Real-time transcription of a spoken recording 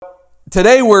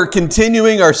Today we're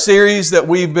continuing our series that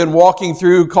we've been walking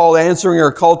through called Answering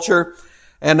Our Culture.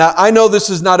 And I know this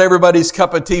is not everybody's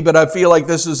cup of tea, but I feel like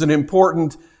this is an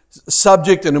important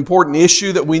subject, an important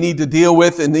issue that we need to deal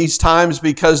with in these times,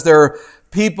 because there are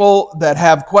people that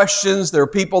have questions, there are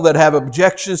people that have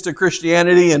objections to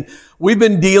Christianity, and we've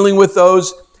been dealing with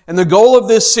those. And the goal of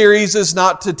this series is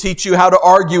not to teach you how to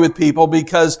argue with people,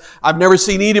 because I've never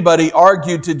seen anybody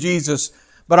argue to Jesus.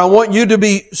 But I want you to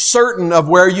be certain of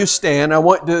where you stand. I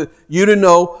want you to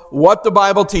know what the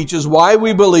Bible teaches, why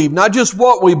we believe, not just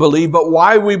what we believe, but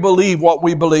why we believe what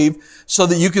we believe, so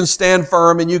that you can stand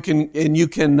firm and you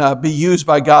can be used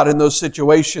by God in those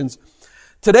situations.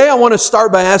 Today I want to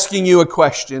start by asking you a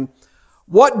question.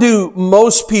 What do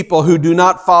most people who do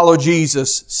not follow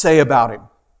Jesus say about Him?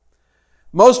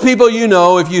 Most people you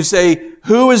know, if you say,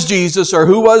 who is Jesus or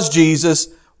who was Jesus,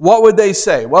 what would they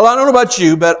say? Well, I don't know about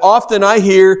you, but often I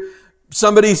hear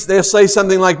they'll say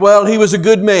something like, well, he was a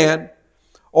good man,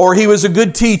 or he was a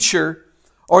good teacher,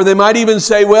 or they might even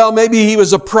say, well, maybe he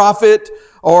was a prophet,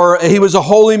 or he was a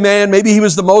holy man, maybe he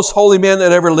was the most holy man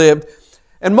that ever lived.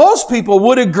 And most people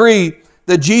would agree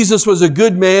that Jesus was a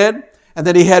good man, and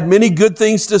that he had many good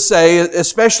things to say,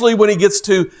 especially when he gets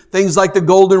to things like the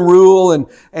Golden Rule,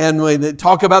 and when they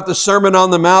talk about the Sermon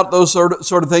on the Mount, those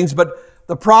sort of things. But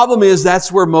the problem is that's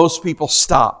where most people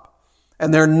stop.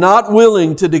 And they're not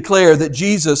willing to declare that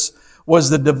Jesus was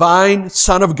the divine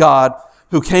Son of God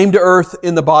who came to earth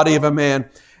in the body of a man.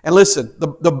 And listen,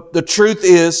 the truth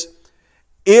is,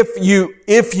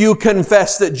 if you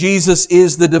confess that Jesus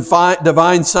is the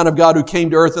divine Son of God who came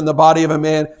to earth in the body of a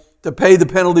man to pay the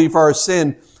penalty for our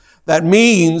sin, that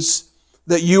means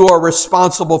that you are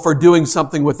responsible for doing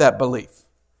something with that belief.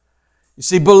 You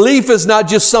see, belief is not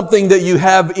just something that you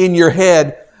have in your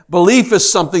head. Belief is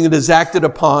something that is acted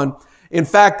upon. In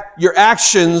fact, your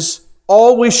actions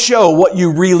always show what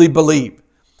you really believe.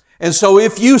 And so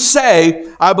if you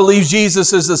say, I believe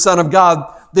Jesus is the Son of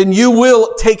God, then you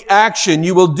will take action.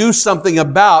 You will do something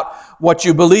about what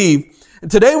you believe.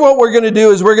 And today what we're going to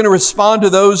do is we're going to respond to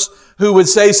those who would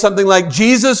say something like,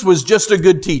 Jesus was just a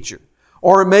good teacher.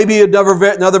 Or maybe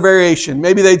another variation.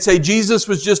 Maybe they'd say Jesus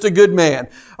was just a good man,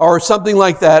 or something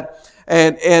like that.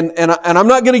 And I'm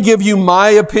not going to give you my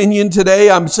opinion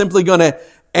today. I'm simply going to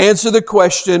answer the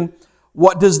question,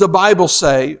 what does the Bible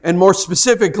say? And more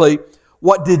specifically,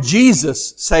 what did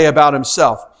Jesus say about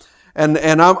Himself? And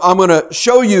I'm going to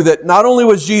show you that not only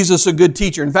was Jesus a good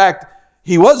teacher, in fact,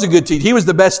 He was a good teacher. He was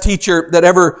the best teacher that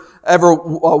ever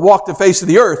walked the face of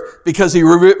the earth, because He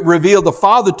revealed the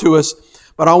Father to us.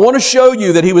 But I want to show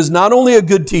you that He was not only a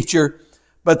good teacher,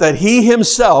 but that He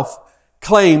Himself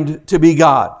claimed to be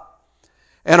God.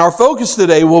 And our focus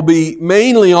today will be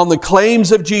mainly on the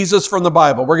claims of Jesus from the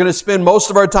Bible. We're going to spend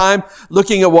most of our time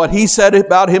looking at what He said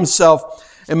about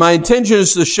Himself. And my intention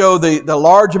is to show the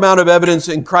large amount of evidence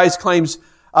in Christ claims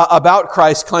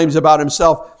about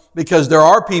Himself, because there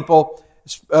are people,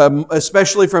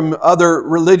 especially from other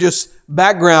religious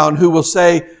background, who will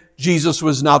say Jesus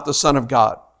was not the Son of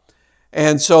God.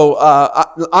 And so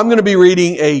I'm going to be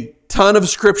reading a ton of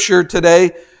Scripture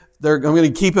today. I'm going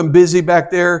to keep them busy back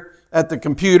there at the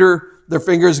computer. Their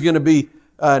fingers are going to be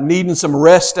needing some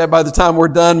rest by the time we're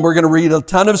done. We're going to read a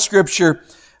ton of Scripture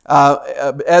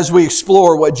as we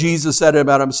explore what Jesus said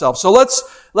about Himself. So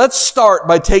let's start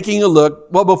by taking a look.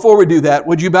 Well, before we do that,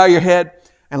 would you bow your head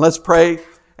and let's pray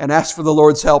and ask for the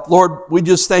Lord's help. Lord, we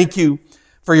just thank You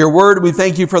for Your Word. We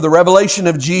thank You for the revelation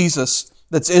of Jesus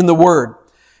that's in the Word.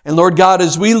 And Lord God,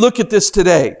 as we look at this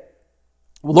today,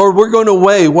 Lord, we're going to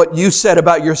weigh what You said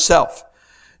about Yourself.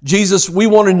 Jesus, we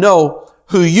want to know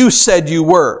who You said You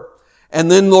were. And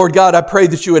then, Lord God, I pray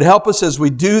that You would help us as we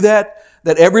do that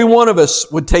every one of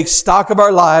us would take stock of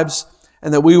our lives,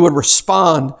 and that we would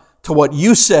respond to what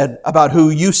You said about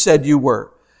who You said You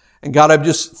were. And God, I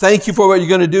just thank You for what You're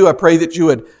going to do. I pray that You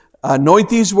would anoint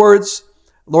these words.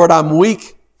 Lord, I'm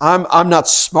weak. I'm not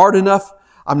smart enough.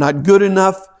 I'm not good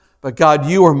enough. But God,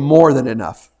 You are more than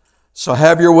enough. So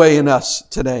have Your way in us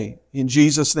today. In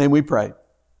Jesus' name we pray.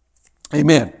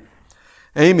 Amen.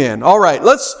 Amen. All right,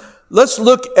 let's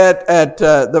look at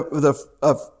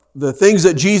the things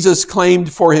that Jesus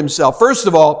claimed for Himself. First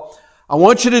of all, I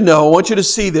want you to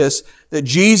see this, that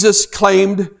Jesus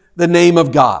claimed the name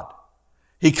of God.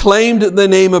 He claimed the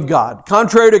name of God.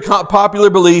 Contrary to popular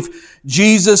belief,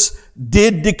 Jesus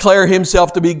did declare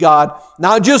Himself to be God,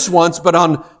 not just once, but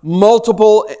on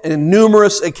multiple and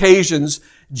numerous occasions.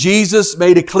 Jesus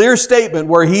made a clear statement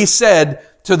where He said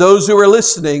to those who were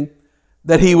listening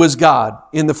that He was God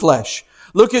in the flesh.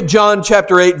 Look at John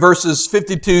chapter 8, verses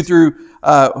 52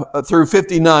 through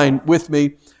 59 with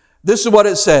me. This is what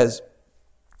it says.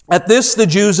 At this the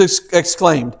Jews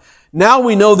exclaimed, "Now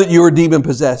we know that you are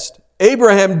demon-possessed.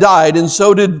 Abraham died, and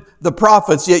so did the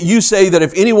prophets, yet you say that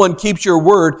if anyone keeps your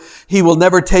word, he will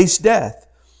never taste death.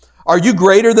 Are you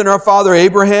greater than our father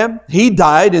Abraham? He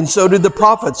died, and so did the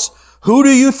prophets. Who do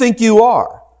you think you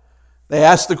are?" They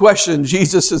asked the question.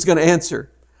 Jesus is going to answer.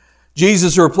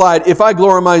 Jesus replied, "If I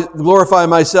glorify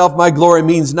myself, my glory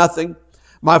means nothing.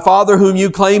 My Father, whom you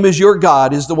claim is your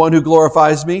God, is the one who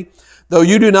glorifies me. Though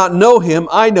you do not know him,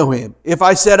 I know him. If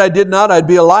I said I did not, I'd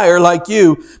be a liar like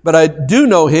you, but I do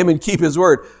know him and keep his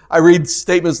word." I read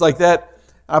statements like that.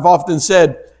 I've often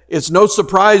said, it's no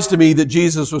surprise to me that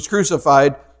Jesus was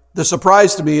crucified. The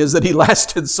surprise to me is that he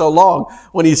lasted so long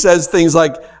when he says things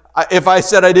like, "If I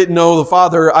said I didn't know the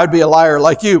Father, I'd be a liar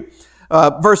like you."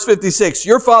 Verse 56,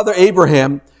 "Your father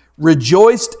Abraham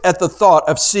rejoiced at the thought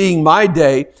of seeing my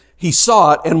day. He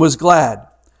saw it and was glad.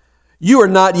 You are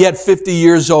not yet 50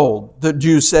 years old," the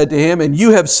Jews said to him, "and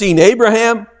you have seen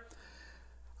Abraham?"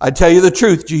 "I tell you the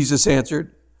truth," Jesus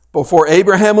answered. "Before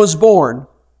Abraham was born,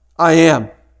 I am."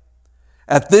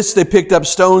 At this they picked up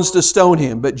stones to stone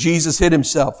him, but Jesus hid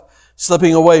himself,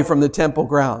 slipping away from the temple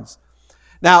grounds.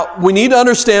 Now, we need to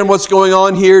understand what's going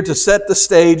on here to set the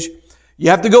stage. You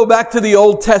have to go back to the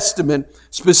Old Testament,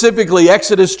 specifically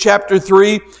Exodus chapter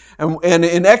 3. And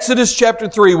in Exodus chapter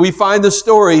 3, we find the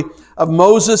story of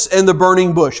Moses and the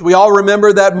burning bush. We all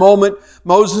remember that moment.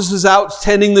 Moses is out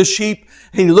tending the sheep.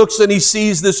 He looks and he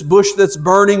sees this bush that's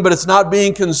burning, but it's not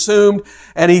being consumed.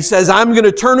 And he says, "I'm going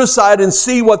to turn aside and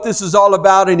see what this is all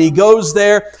about." And he goes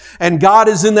there, and God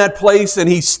is in that place, and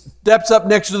he steps up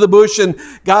next to the bush, and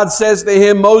God says to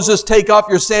him, "Moses, take off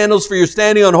your sandals, for you're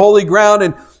standing on holy ground."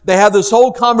 And they have this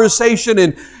whole conversation,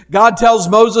 and God tells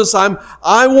Moses,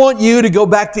 I want you to go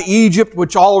back to Egypt,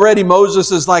 which already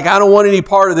Moses is like, "I don't want any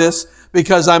part of this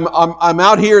because I'm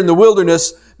out here in the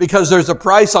wilderness because there's a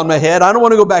price on my head. I don't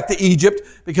want to go back to Egypt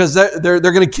because they're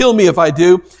going to kill me if I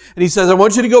do." And he says, "I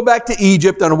want you to go back to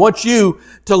Egypt, and I want you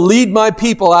to lead my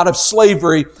people out of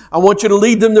slavery. I want you to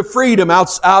lead them to freedom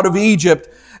out of Egypt."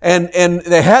 And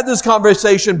they had this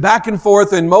conversation back and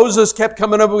forth, and Moses kept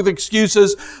coming up with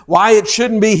excuses why it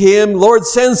shouldn't be him. "Lord,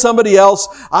 send somebody else.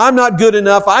 I'm not good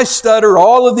enough. I stutter,"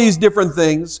 all of these different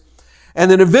things. And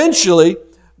then eventually,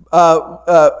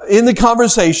 in the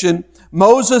conversation,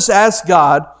 Moses asked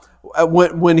God,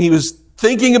 when he was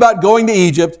thinking about going to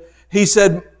Egypt, he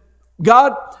said,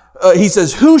 he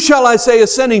says, "Who shall I say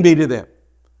is sending me to them?"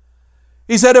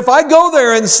 He said, "If I go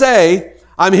there and say,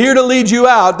 I'm here to lead you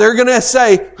out," they're going to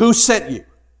say, "Who sent you?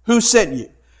 Who sent you?"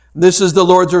 This is the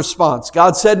Lord's response.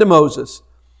 God said to Moses,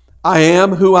 "I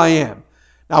am who I am."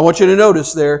 Now I want you to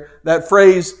notice there, that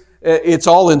phrase, it's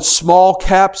all in small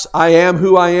caps, "I am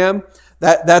who I am."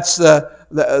 That's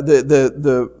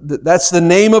that's the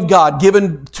name of God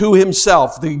given to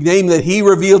himself, the name that he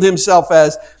revealed himself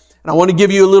as. And I want to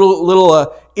give you a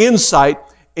little insight.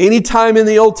 Anytime in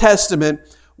the Old Testament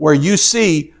where you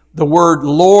see the word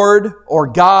Lord or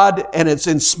God and it's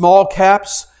in small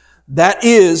caps, that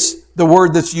is the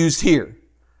word that's used here.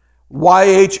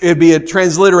 YH, it'd be a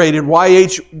transliterated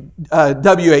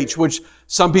YHWH, which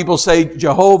some people say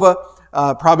Jehovah.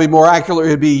 Probably more accurate,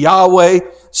 it'd be Yahweh,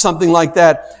 something like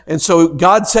that. And so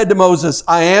God said to Moses,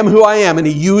 "I am who I am," and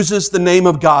he uses the name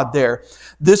of God there.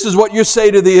 This is what you say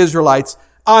to the Israelites,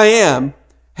 "I am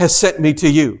has sent me to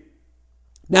you."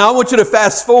 Now I want you to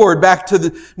fast forward back to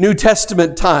the New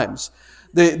Testament times.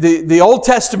 The Old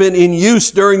Testament in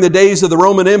use during the days of the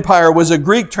Roman Empire was a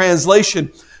Greek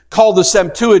translation called the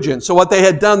Septuagint. So what they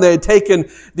had done, they had taken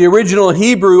the original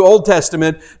Hebrew Old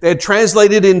Testament, they had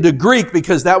translated into Greek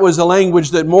because that was a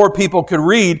language that more people could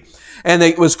read, and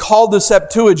it was called the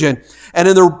Septuagint. And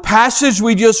in the passage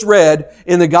we just read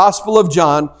in the Gospel of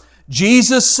John,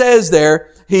 Jesus says there,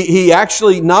 he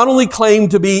actually not only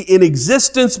claimed to be in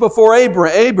existence before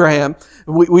Abraham,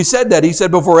 we said that, he said,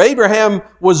 "Before Abraham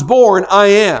was born, I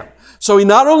am." So he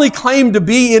not only claimed to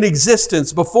be in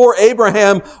existence before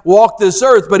Abraham walked this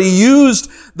earth, but he used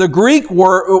the Greek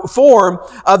form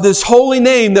of this holy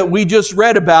name that we just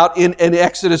read about in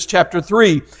Exodus chapter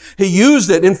 3. He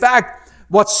used it. In fact,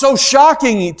 what's so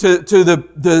shocking to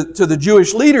the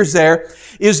Jewish leaders there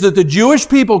is that the Jewish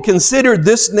people considered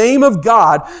this name of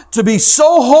God to be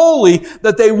so holy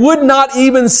that they would not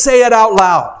even say it out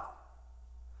loud.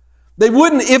 They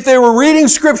wouldn't, if they were reading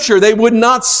Scripture, they would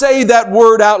not say that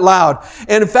word out loud.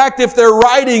 And in fact, if they're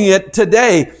writing it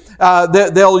today,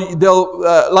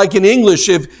 they'll like in English,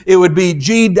 if it would be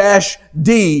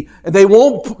G-D, they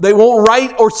won't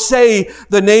write or say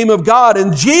the name of God.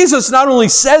 And Jesus not only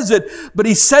says it, but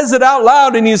he says it out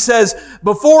loud, and he says,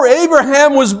 "Before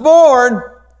Abraham was born,"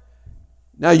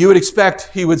 now you would expect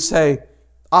he would say,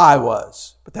 I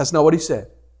was. But that's not what he said.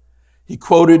 He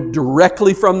quoted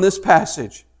directly from this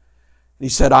passage. He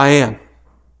said, I am.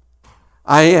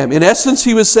 I am. In essence,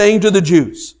 he was saying to the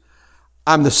Jews,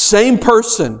 I'm the same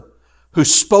person who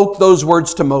spoke those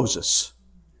words to Moses.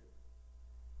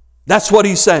 That's what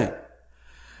he's saying.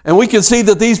 And we can see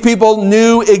that these people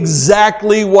knew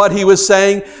exactly what he was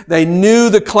saying. They knew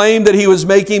the claim that he was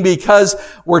making, because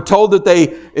we're told that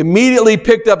they immediately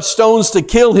picked up stones to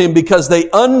kill him, because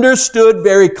they understood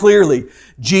very clearly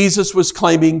Jesus was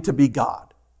claiming to be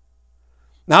God.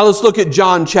 Now let's look at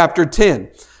John chapter 10,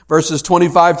 verses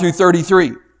 25 through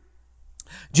 33.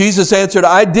 Jesus answered,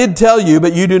 I did tell you,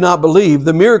 but you do not believe.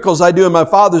 The miracles I do in my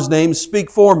Father's name speak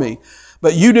for me,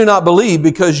 but you do not believe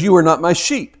because you are not my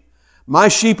sheep. My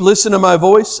sheep listen to my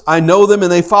voice. I know them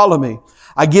and they follow me.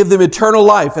 I give them eternal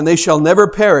life and they shall never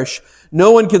perish.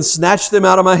 No one can snatch them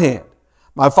out of my hand.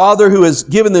 My Father who has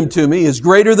given them to me is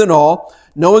greater than all.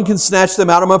 No one can snatch them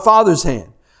out of my Father's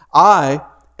hand. I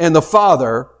and the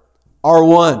Father are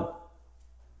one.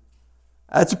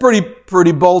 That's a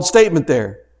pretty bold statement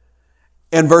there.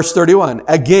 And verse 31,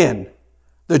 again,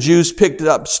 the Jews picked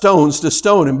up stones to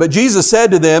stone him. But Jesus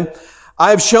said to them, I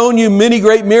have shown you many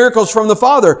great miracles from the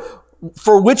Father.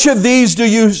 For which of these do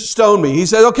you stone me? He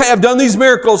said, okay, I've done these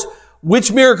miracles.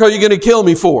 Which miracle are you going to kill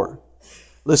me for?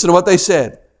 Listen to what they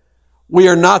said. We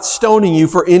are not stoning you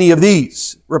for any of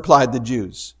these, replied the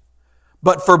Jews,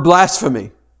 but for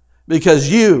blasphemy, because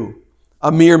you,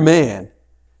 a mere man,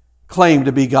 claim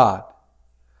to be God.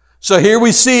 So here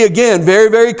we see again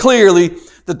very, very clearly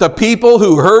that the people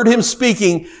who heard him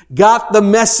speaking got the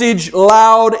message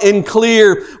loud and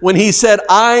clear when he said,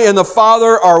 I and the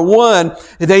Father are one.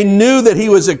 They knew that he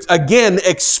was, again,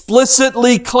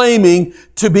 explicitly claiming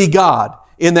to be God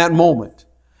in that moment.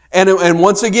 And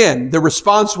once again, the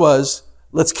response was,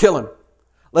 let's kill him.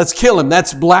 Let's kill him.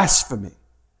 That's blasphemy.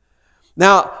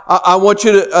 Now, I want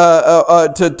you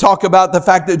to talk about the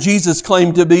fact that Jesus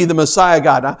claimed to be the Messiah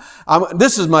God.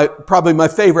 This is probably my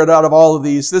favorite out of all of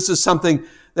these. This is something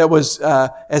that was,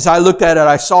 as I looked at it,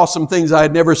 I saw some things I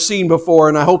had never seen before,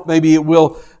 and I hope maybe it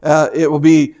will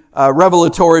be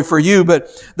revelatory for you. But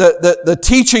the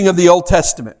teaching of the Old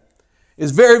Testament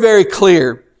is very, very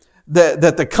clear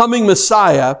that the coming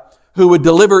Messiah who would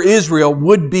deliver Israel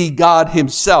would be God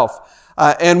himself.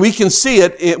 And we can see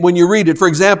it when you read it. For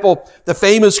example, the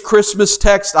famous Christmas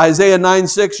text, Isaiah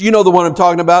 9:6, you know the one I'm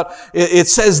talking about. It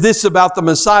says this about the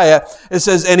Messiah. It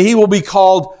says, and he will be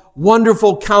called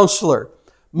Wonderful Counselor,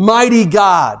 Mighty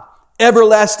God,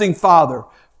 Everlasting Father,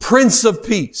 Prince of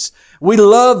Peace. We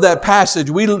love that passage.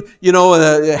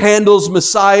 Handel's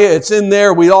Messiah, it's in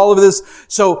there. All of this.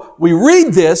 So we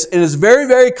read this, and it's very,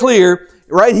 very clear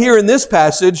right here in this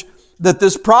passage that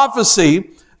this prophecy,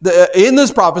 that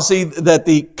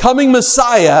the coming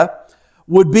Messiah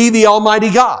would be the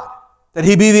Almighty God, that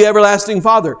He'd be the everlasting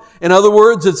Father. In other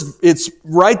words, it's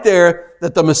right there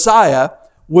that the Messiah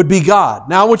would be God.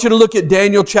 Now I want you to look at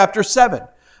Daniel chapter 7,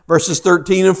 verses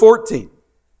 13 and 14.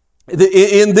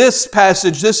 In this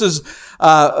passage, this is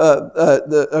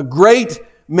a great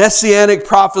messianic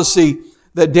prophecy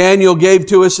that Daniel gave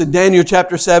to us in Daniel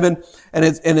chapter 7, and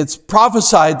it's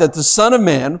prophesied that the Son of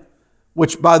Man,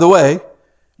 which, by the way,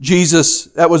 Jesus,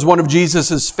 that was one of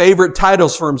Jesus' favorite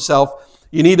titles for himself.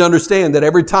 You need to understand that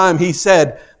every time he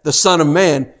said the Son of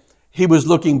Man, he was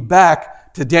looking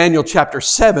back to Daniel chapter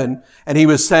 7, and he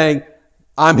was saying,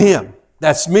 I'm him.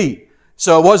 That's me.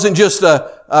 So it wasn't just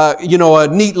a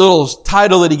neat little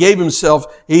title that he gave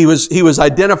himself. He was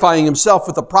identifying himself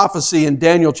with the prophecy in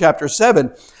Daniel chapter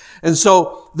 7. And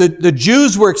so the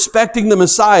Jews were expecting the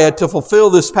Messiah to fulfill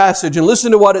this passage. And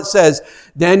listen to what it says,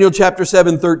 Daniel chapter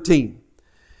 7:13.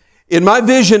 In my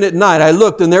vision at night, I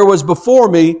looked, and there was before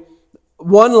me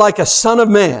one like a son of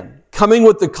man, coming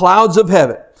with the clouds of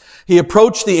heaven. He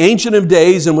approached the Ancient of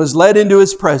Days and was led into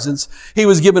His presence. He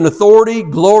was given authority,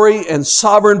 glory, and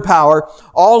sovereign power.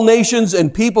 All nations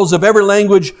and peoples of every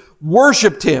language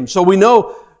worshiped Him. So we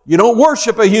know you don't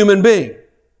worship a human being.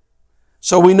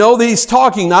 So we know that He's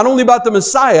talking not only about the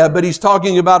Messiah, but He's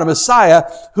talking about a Messiah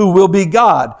who will be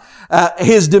God.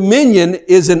 His dominion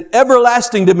is an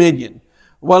everlasting dominion.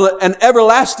 Well, an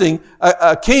everlasting,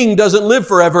 a king doesn't live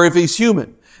forever if he's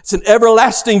human. It's an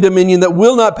everlasting dominion that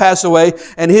will not pass away,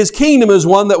 and His kingdom is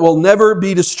one that will never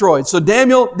be destroyed. So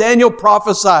Daniel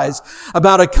prophesies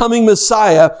about a coming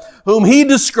Messiah whom he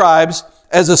describes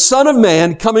as a son of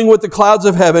man coming with the clouds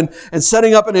of heaven and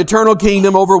setting up an eternal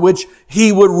kingdom over which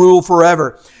He would rule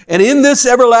forever. And in this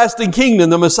everlasting kingdom,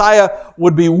 the Messiah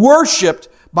would be worshiped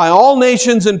by all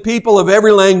nations and people of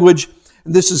every language.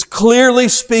 And this is clearly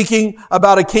speaking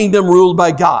about a kingdom ruled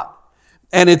by God.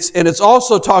 And it's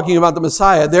also talking about the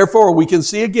Messiah. Therefore, we can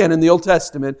see again in the Old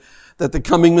Testament that the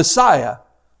coming Messiah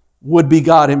would be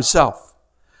God Himself.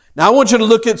 Now I want you to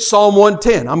look at Psalm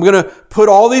 110. I'm going to put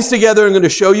all these together. I'm going to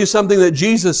show you something that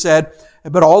Jesus said,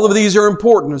 but all of these are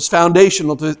important. It's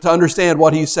foundational to understand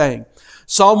what He's saying.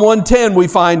 Psalm 110, we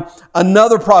find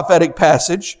another prophetic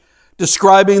passage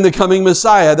describing the coming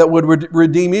Messiah that would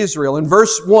redeem Israel. In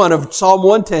verse 1 of Psalm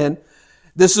 110,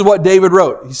 this is what David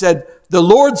wrote. He said, "The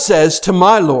Lord says to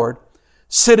my Lord,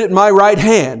 sit at my right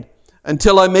hand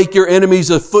until I make your enemies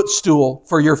a footstool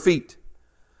for your feet."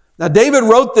 Now, David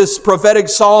wrote this prophetic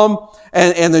psalm,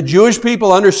 and the Jewish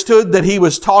people understood that he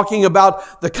was talking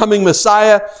about the coming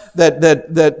Messiah,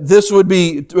 that this would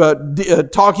be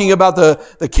talking about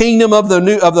the kingdom of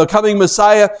the coming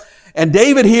Messiah. And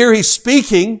David here, he's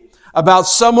speaking about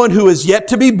someone who is yet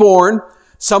to be born,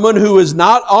 someone who is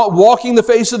not walking the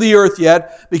face of the earth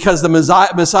yet, because the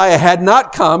Messiah had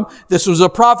not come. This was a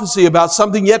prophecy about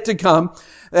something yet to come,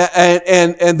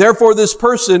 and therefore this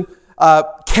person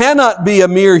cannot be a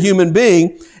mere human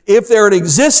being. If they're in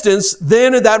existence,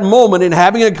 then at that moment in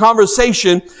having a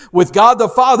conversation with God the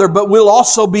Father, but will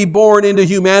also be born into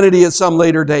humanity at some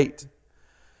later date.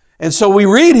 And so we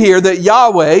read here that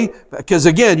Yahweh, because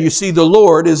again, you see the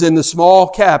Lord is in the small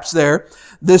caps there.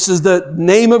 This is the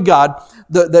name of God,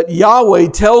 that Yahweh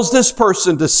tells this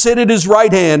person to sit at His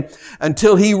right hand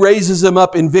until He raises him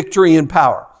up in victory and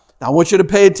power. Now, I want you to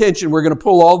pay attention. We're going to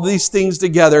pull all these things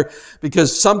together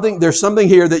because there's something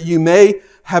here that you may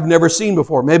have never seen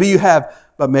before. Maybe you have,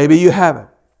 but maybe you haven't.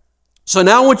 So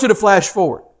now I want you to flash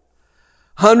forward.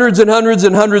 Hundreds and hundreds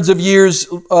and hundreds of years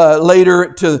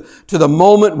later to the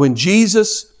moment when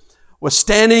Jesus was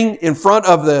standing in front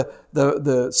of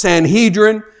the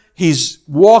Sanhedrin. He's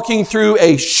walking through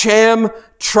a sham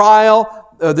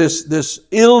trial, this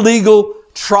illegal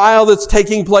trial that's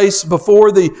taking place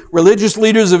before the religious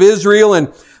leaders of Israel,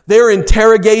 and they're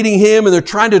interrogating Him and they're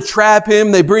trying to trap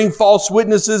Him. They bring false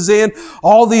witnesses in.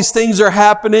 All these things are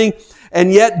happening,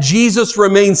 and yet Jesus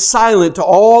remains silent to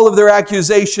all of their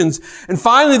accusations. And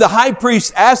finally, the high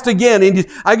priest asked again, and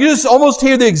I can just almost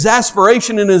hear the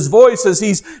exasperation in his voice as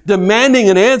he's demanding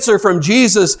an answer from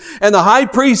Jesus. And the high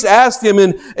priest asked him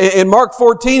in Mark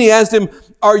 14, he asked him,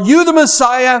 "Are you the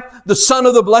Messiah, the Son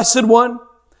of the Blessed One?"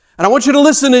 And I want you to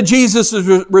listen to Jesus'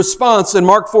 response in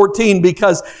Mark 14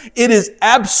 because it is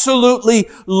absolutely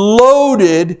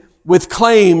loaded with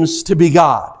claims to be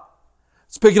God.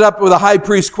 Let's pick it up with a high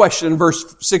priest question in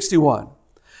verse 61.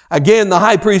 Again, the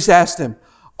high priest asked him,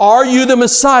 "Are you the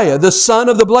Messiah, the Son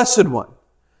of the Blessed One?"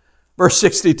 Verse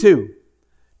 62.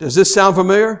 Does this sound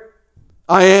familiar?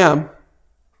 I am.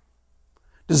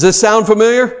 Does this sound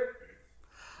familiar?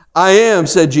 I am,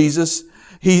 said Jesus.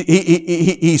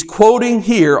 He's quoting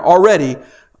here already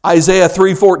Isaiah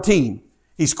 3:14.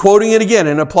 He's quoting it again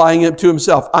and applying it to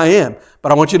himself. I am.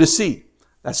 But I want you to see,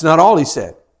 that's not all he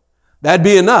said. That'd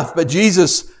be enough. But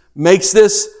Jesus makes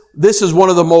this is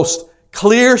one of the most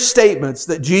clear statements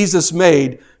that Jesus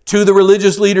made to the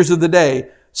religious leaders of the day,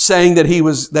 saying that he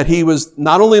was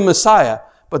not only Messiah,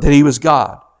 but that He was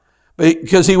God.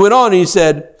 Because He went on and He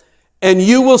said, "And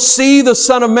you will see the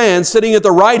Son of Man sitting at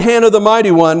the right hand of the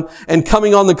Mighty One and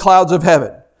coming on the clouds of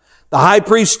heaven." The high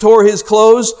priest tore his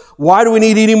clothes. "Why do we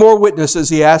need any more witnesses?"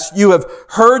 he asked. "You have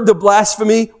heard the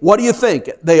blasphemy. What do you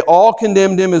think?" They all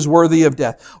condemned Him as worthy of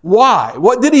death. Why?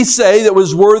 What did He say that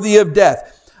was worthy of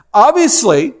death?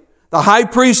 Obviously, the high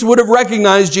priest would have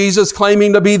recognized Jesus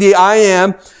claiming to be the I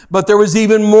am, but there was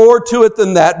even more to it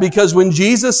than that, because when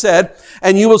Jesus said,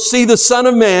 "And you will see the Son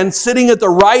of Man sitting at the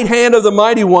right hand of the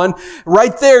Mighty One,"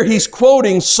 right there He's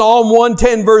quoting Psalm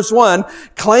 110 verse 1,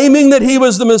 claiming that He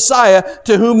was the Messiah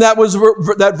to whom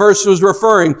that verse was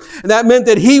referring. And that meant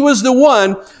that He was the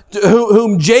one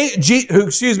whom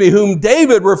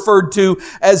David referred to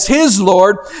as his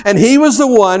Lord, and He was the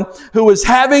one who was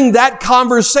having that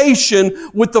conversation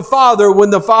with the Father when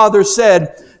the Father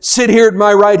said, "Sit here at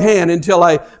my right hand until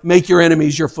I make your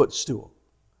enemies your footstool."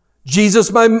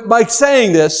 Jesus, by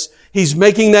saying this, He's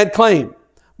making that claim.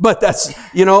 But that's,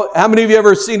 how many of you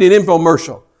ever seen an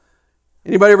infomercial?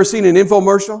 Anybody ever seen an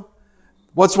infomercial?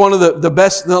 What's one of the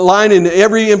best line in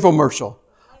every infomercial?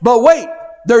 "But wait,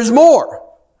 there's more."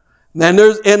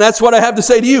 And that's what I have to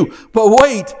say to you. But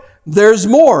wait, there's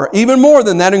more, even more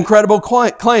than that incredible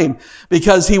claim.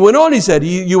 Because He went on, He said,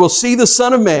 you will see the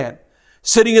Son of Man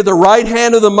sitting at the right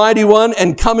hand of the Mighty One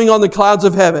and coming on the clouds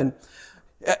of heaven.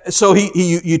 So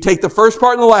you take the first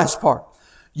part and the last part.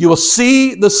 You will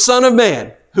see the Son of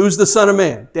Man. Who's the Son of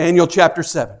Man? Daniel chapter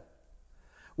 7.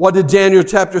 What did Daniel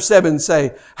chapter 7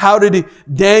 say? How did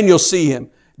Daniel see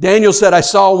Him? Daniel said, I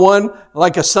saw one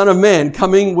like a son of man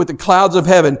coming with the clouds of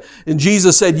heaven. And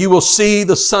Jesus said, you will see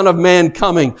the Son of Man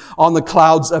coming on the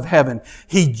clouds of heaven.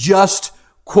 He just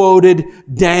quoted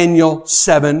Daniel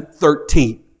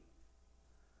 7:13.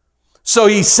 So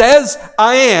he says,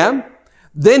 I am.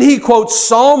 Then he quotes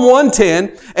Psalm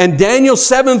 110 and Daniel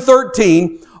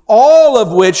 7:13, all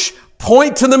of which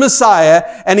point to the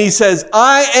Messiah. And he says,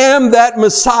 I am that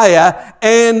Messiah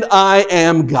and I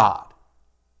am God.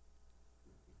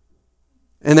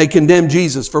 And they condemned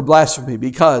Jesus for blasphemy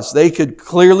because they could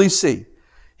clearly see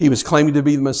he was claiming to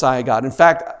be the Messiah God. In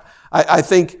fact, I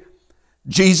think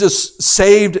Jesus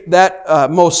saved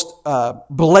that most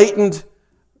blatant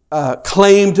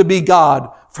claim to be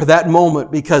God for that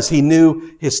moment because he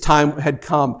knew his time had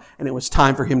come and it was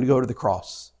time for him to go to the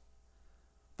cross.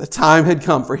 The time had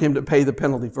come for him to pay the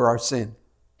penalty for our sin.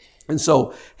 And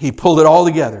so he pulled it all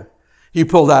together. He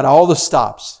pulled out all the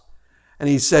stops. And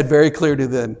he said very clear to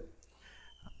them,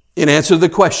 in answer to the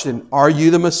question, are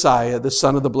you the Messiah, the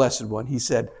Son of the Blessed One? He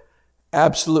said,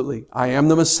 absolutely, I am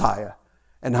the Messiah.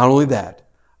 And not only that,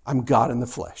 I'm God in the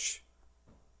flesh.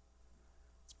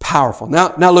 It's powerful.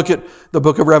 Now look at the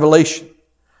book of Revelation.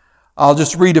 I'll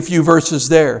just read a few verses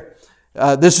there.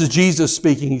 This is Jesus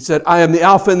speaking. He said, I am the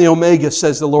Alpha and the Omega,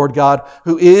 says the Lord God,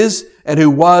 who is and who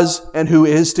was and who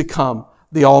is to come,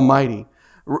 the Almighty.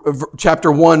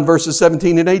 Chapter 1, verses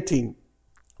 17 and 18.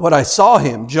 When I saw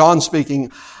him, John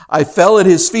speaking, I fell at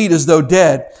his feet as though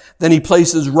dead. Then he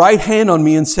placed his right hand on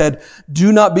me and said,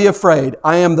 do not be afraid.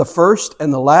 I am the first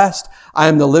and the last. I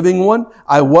am the living one.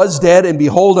 I was dead, and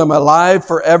behold, I'm alive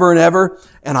forever and ever,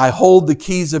 and I hold the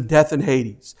keys of death and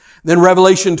Hades. Then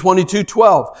Revelation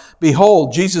 22:12.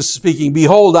 Behold, Jesus speaking,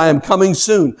 behold, I am coming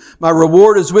soon. My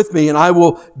reward is with me, and I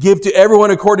will give to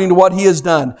everyone according to what he has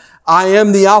done. I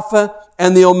am the Alpha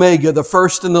and the Omega, the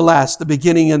first and the last, the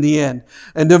beginning and the end.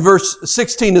 And in verse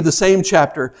 16 of the same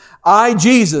chapter, I,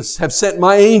 Jesus, have sent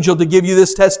my angel to give you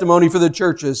this testimony for the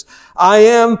churches. I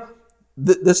am,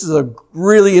 this is a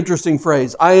really interesting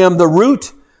phrase, I am the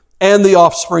root and the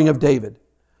offspring of David,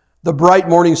 the bright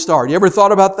morning star. You ever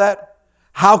thought about that?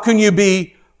 How can you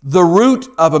be the root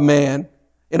of a man,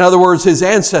 in other words, his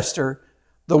ancestor,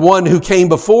 the one who came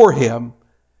before him,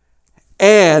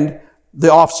 and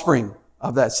the offspring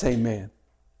of that same man?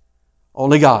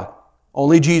 Only God,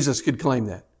 only Jesus could claim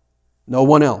that. No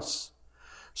one else.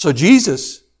 So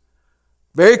Jesus,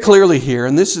 very clearly here,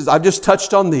 and this is, I've just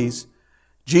touched on these,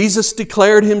 Jesus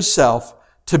declared himself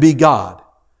to be God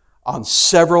on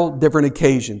several different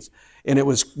occasions. And it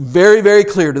was very, very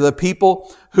clear to the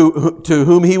people to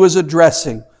whom he was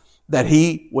addressing that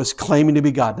he was claiming to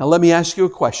be God. Now let me ask you a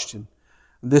question.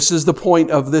 This is the point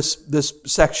of this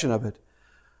section of it.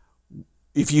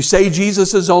 If you say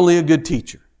Jesus is only a good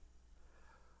teacher,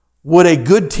 would a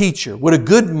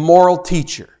good moral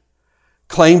teacher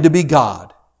claim to be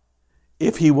God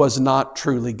if he was not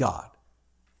truly God?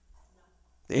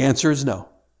 The answer is no.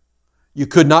 You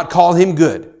could not call him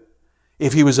good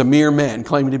if he was a mere man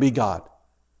claiming to be God.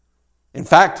 In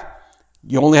fact,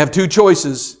 you only have two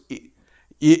choices.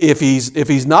 If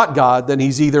he's not God, then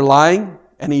he's either lying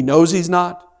and he knows he's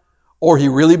not, or he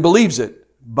really believes it,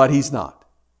 but he's not.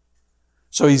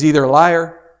 So he's either a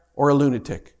liar or a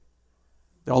lunatic.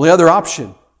 The only other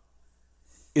option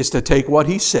is to take what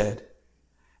he said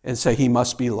and say he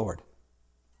must be Lord.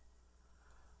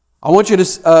 I want you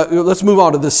to, let's move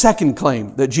on to the second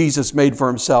claim that Jesus made for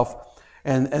himself.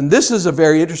 And this is a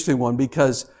very interesting one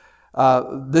because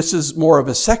this is more of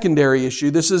a secondary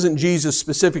issue. This isn't Jesus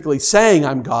specifically saying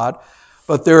I'm God,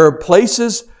 but there are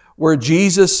places where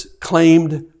Jesus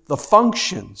claimed the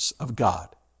functions of God.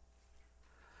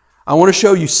 I want to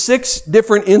show you 6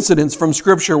 different incidents from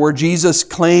Scripture where Jesus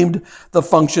claimed the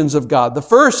functions of God. The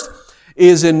first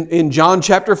is in John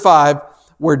chapter 5,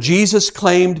 where Jesus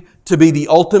claimed to be the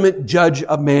ultimate judge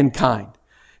of mankind.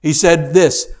 He said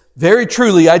this, very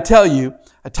truly I tell you,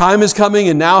 a time is coming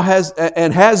and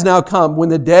has now come when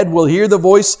the dead will hear the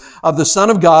voice of the Son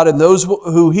of God, and those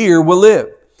who hear will live.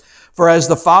 For as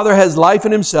the Father has life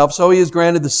in himself, so he has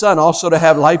granted the Son also to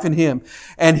have life in him.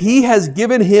 And he has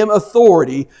given him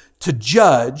authority to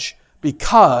judge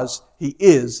because he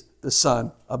is the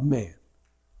Son of Man.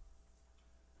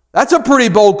 That's a pretty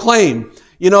bold claim.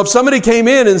 You know, if somebody came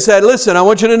in and said, listen, I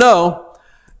want you to know,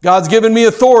 God's given me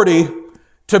authority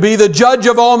to be the judge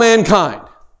of all mankind.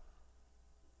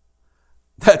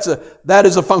 That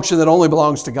is a function that only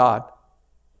belongs to God.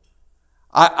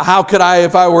 How could I,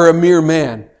 if I were a mere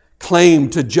man, claim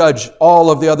to judge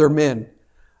all of the other men?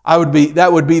 That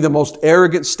would be the most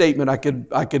arrogant statement I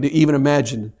could even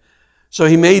imagine. So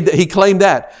he claimed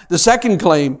that. The second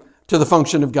claim to the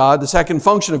function of God. The second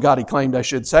function of God, he claimed, I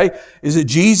should say, is that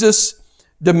Jesus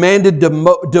demanded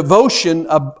devotion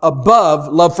above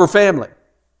love for family.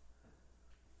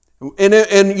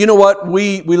 And you know what?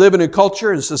 We live in a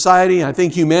culture and society, and I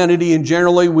think humanity in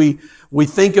generally, we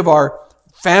think of our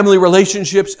family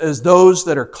relationships as those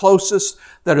that are closest,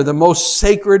 that are the most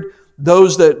sacred,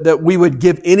 those that we would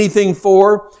give anything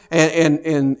for.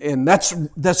 And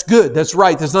that's good. That's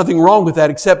right. There's nothing wrong with that,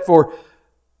 except for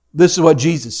this is what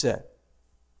Jesus said.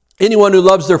 Anyone who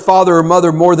loves their father or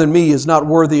mother more than me is not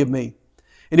worthy of me.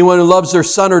 Anyone who loves their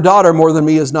son or daughter more than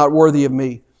me is not worthy of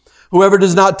me. Whoever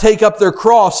does not take up their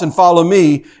cross and follow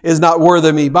me is not worthy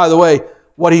of me. By the way,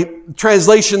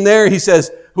 translation there, he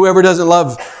says, whoever doesn't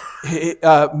love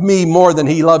me more than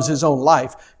he loves his own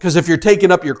life. Because if you're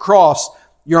taking up your cross,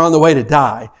 you're on the way to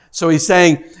die. So he's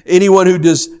saying, anyone who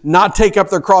does not take up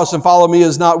their cross and follow me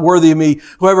is not worthy of me.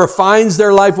 Whoever finds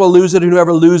their life will lose it, and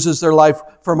whoever loses their life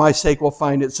for my sake will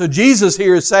find it. So Jesus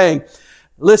here is saying,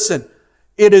 listen,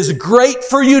 it is great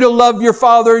for you to love your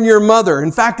father and your mother.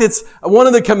 In fact, it's one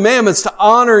of the commandments to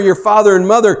honor your father and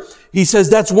mother. He says,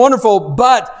 that's wonderful,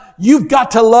 but you've got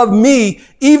to love me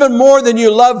even more than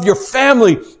you love your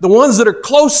family, the ones that are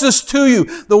closest to you,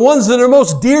 the ones that are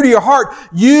most dear to your heart.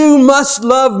 You must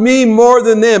love me more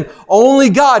than them. Only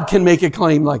God can make a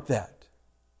claim like that.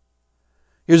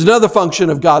 Here's another function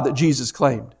of God that Jesus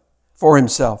claimed for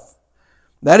himself.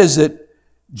 That is that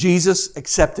Jesus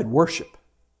accepted worship.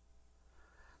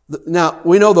 Now,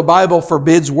 we know the Bible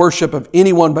forbids worship of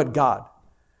anyone but God.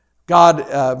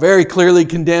 God very clearly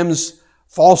condemns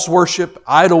false worship,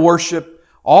 idol worship,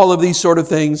 all of these sort of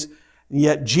things. And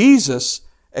yet Jesus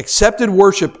accepted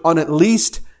worship on at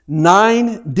least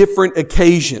 9 different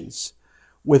occasions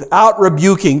without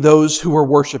rebuking those who were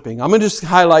worshiping. I'm going to just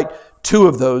highlight 2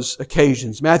 of those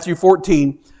occasions. Matthew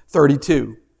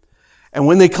 14:32. And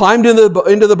when they climbed into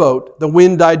the boat, the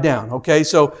wind died down. Okay,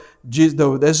 so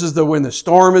this is when the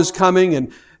storm is coming,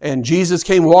 and Jesus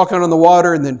came walking on the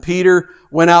water, and then Peter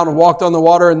went out and walked on the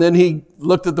water, and then he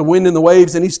looked at the wind and the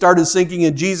waves, and he started sinking,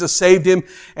 and Jesus saved him.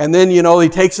 And then, he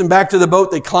takes him back to the boat.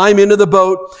 They climb into the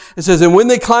boat. It says, and when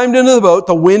they climbed into the boat,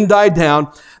 the wind died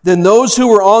down. Then those who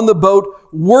were on the boat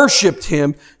worshiped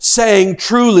him, saying,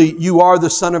 truly, you are the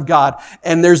Son of God.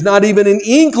 And there's not even an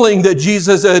inkling that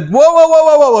Jesus said,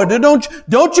 whoa,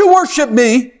 don't you worship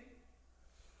me.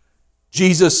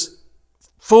 Jesus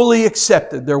fully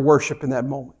accepted their worship in that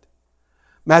moment.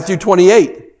 Matthew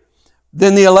 28.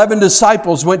 Then the 11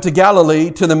 disciples went to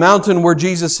Galilee, to the mountain where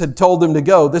Jesus had told them to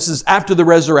go. This is after the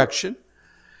resurrection.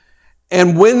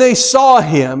 And when they saw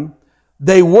him,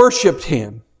 they worshiped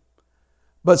him,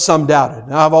 but some doubted.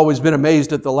 Now, I've always been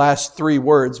amazed at the last 3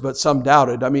 words, but some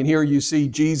doubted. I mean, here you see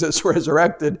Jesus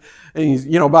resurrected, and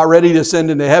he's, about ready to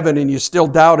ascend into heaven, and you're still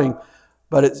doubting.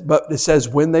 But it says,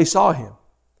 when they saw him,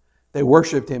 they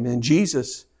worshiped him. And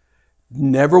Jesus,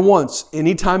 never once,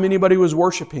 anytime anybody was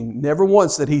worshiping, never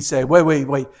once did he say,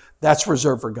 wait, that's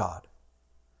reserved for God.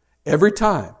 Every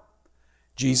time,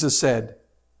 Jesus said,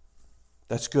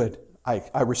 that's good.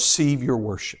 I receive your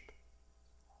worship.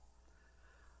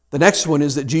 The next one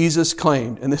is that Jesus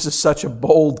claimed, and this is such a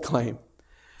bold claim,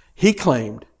 he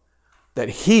claimed that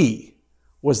he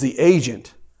was the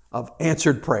agent of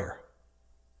answered prayer.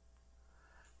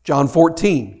 John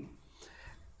 14,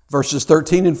 verses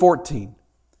 13 and 14.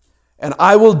 And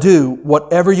I will do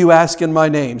whatever you ask in my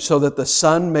name, so that the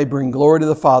Son may bring glory to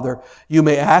the Father. You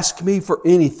may ask me for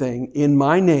anything in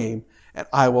my name, and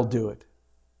I will do it.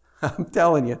 I'm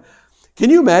telling you. Can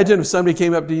you imagine if somebody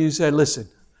came up to you and said, listen,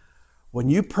 when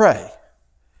you pray,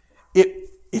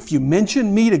 if you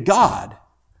mention me to God,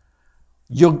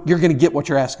 you're going to get what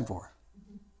you're asking for.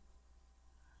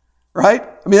 Right?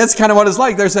 I mean, that's kind of what it's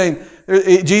like. They're saying,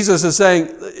 Jesus is saying,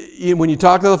 when you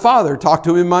talk to the Father, talk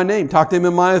to him in my name. Talk to him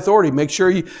in my authority. Make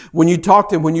sure when you talk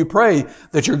to him, when you pray,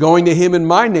 that you're going to him in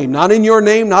my name. Not in your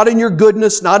name, not in your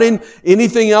goodness, not in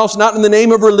anything else, not in the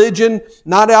name of religion,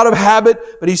 not out of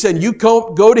habit. But he said, you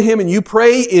go to him and you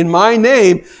pray in my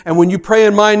name. And when you pray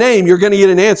in my name, you're going to get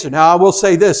an answer. Now, I will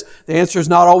say this. The answer is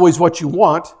not always what you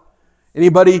want.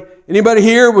 Anybody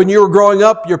here, when you were growing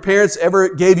up, your parents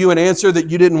ever gave you an answer that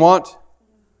you didn't want?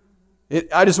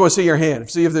 I just want to see your hand.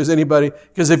 See if there's anybody.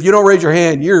 Because if you don't raise your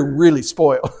hand, you're really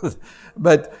spoiled.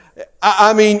 But,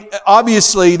 I mean,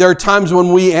 obviously, there are times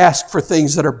when we ask for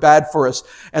things that are bad for us.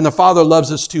 And the Father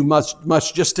loves us too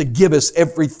much just to give us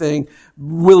everything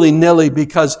willy-nilly,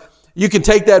 because you can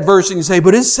take that verse and you say,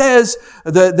 but it says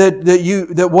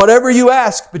that whatever you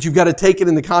ask, but you've got to take it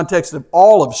in the context of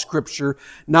all of Scripture,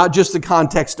 not just the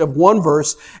context of one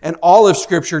verse. And all of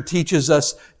Scripture teaches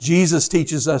us, Jesus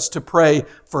teaches us to pray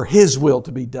for his will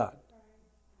to be done.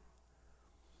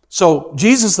 So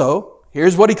Jesus, though,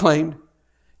 here's what he claimed.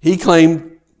 He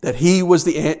claimed that he was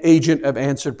the agent of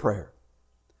answered prayer.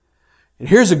 And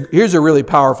here's a really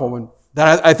powerful one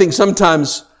that I think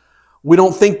sometimes we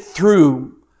don't think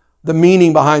through the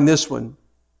meaning behind this one.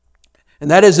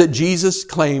 And that is that Jesus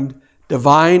claimed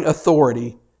divine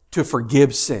authority to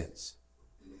forgive sins.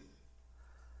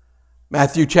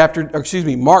 Mark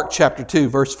chapter 2,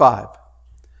 verse 5.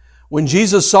 When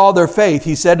Jesus saw their faith,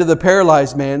 he said to the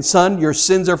paralyzed man, "Son, your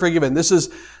sins are forgiven." This is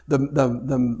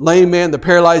the lame man, the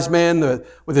paralyzed man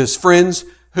with his friends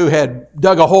who had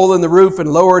dug a hole in the roof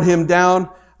and lowered him down.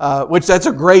 Which that's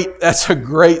a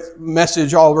great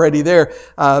message already there.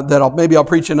 Maybe I'll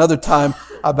preach another time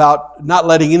about not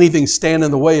letting anything stand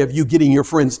in the way of you getting your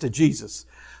friends to Jesus.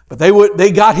 But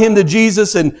they got him to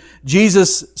Jesus, and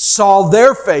Jesus saw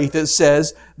their faith, it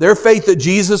says, their faith that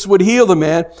Jesus would heal the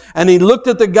man. And he looked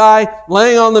at the guy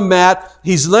laying on the mat.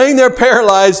 He's laying there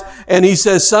paralyzed, and he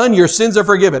says, "Son, your sins are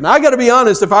forgiven." Now, I got to be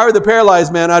honest, if I were the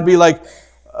paralyzed man, I'd be like,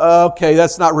 okay,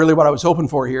 that's not really what I was hoping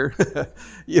for here.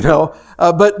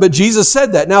 But Jesus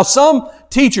said that. Now some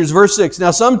teachers, verse 6,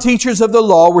 now some teachers of the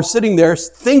law were sitting there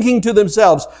thinking to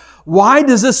themselves, "Why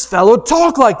does this fellow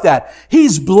talk like that?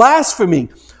 He's blaspheming.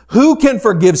 Who can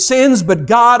forgive sins but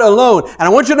God alone?" And I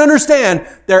want you to understand,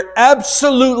 they're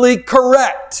absolutely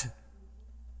correct.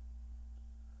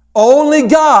 Only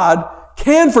God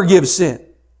can forgive sin.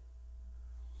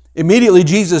 Immediately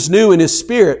Jesus knew in his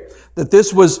spirit that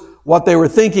this was what they were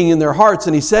thinking in their hearts,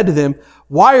 and he said to them,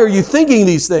 "Why are you thinking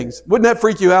these things?" Wouldn't that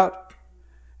freak you out?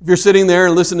 If you're sitting there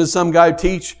and listening to some guy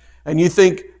teach, and you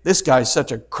think, "This guy's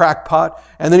such a crackpot,"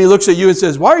 and then he looks at you and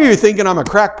says, "Why are you thinking I'm a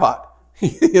crackpot?"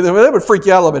 That would freak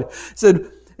you out a little bit.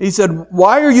 He said,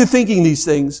 "Why are you thinking these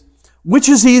things? Which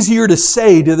is easier to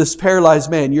say to this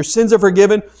paralyzed man, 'Your sins are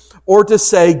forgiven,' or to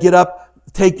say, 'Get up,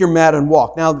 take your mat and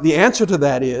walk'?" Now, the answer to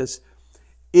that is,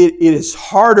 it is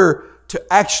harder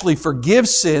to actually forgive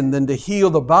sin than to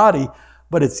heal the body,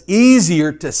 but it's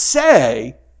easier to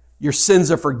say your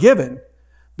sins are forgiven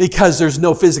because there's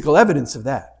no physical evidence of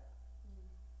that.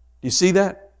 Do you see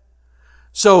that?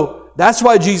 So that's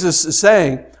why Jesus is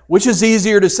saying, which is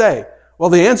easier to say? Well,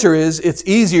 the answer is it's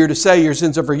easier to say your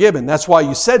sins are forgiven. That's why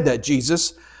you said that,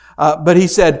 Jesus. But he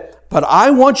said, "But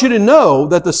I want you to know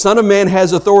that the Son of Man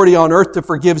has authority on earth to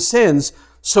forgive sins."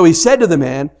 So he said to the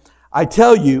man, "I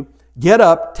tell you, get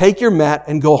up, take your mat,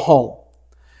 and go home."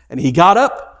 And he got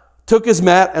up, took his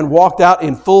mat, and walked out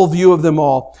in full view of them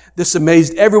all. This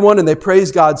amazed everyone, and they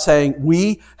praised God, saying,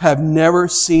 "We have never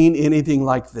seen anything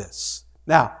like this."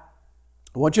 Now,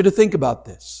 I want you to think about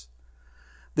this.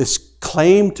 This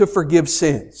claim to forgive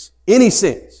sins, any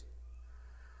sins,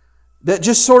 that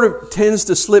just sort of tends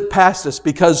to slip past us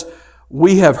because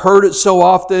we have heard it so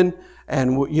often,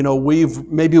 and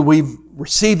we've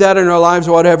received that in our lives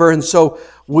or whatever, and so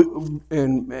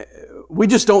we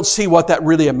just don't see what that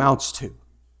really amounts to.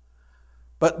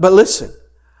 But listen,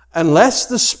 unless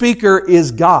the speaker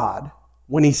is God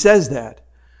when he says that,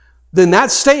 then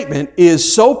that statement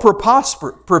is so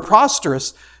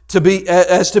preposterous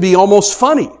as to be almost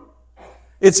funny.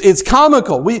 It's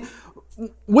comical.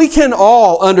 We can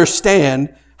all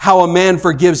understand how a man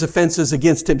forgives offenses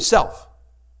against himself,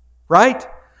 right?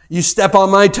 You step on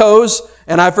my toes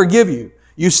and I forgive you.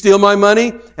 You steal my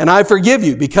money and I forgive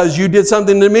you. Because you did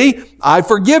something to me, I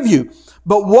forgive you.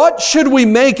 But what should we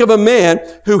make of a man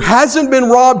who hasn't been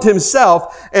robbed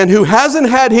himself and who hasn't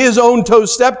had his own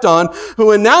toes stepped on,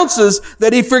 who announces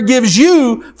that he forgives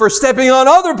you for stepping on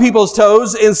other people's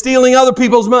toes and stealing other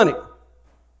people's money?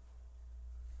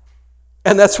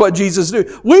 And that's what Jesus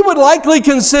did. We would likely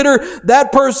consider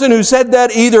that person who said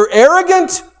that either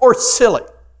arrogant or silly.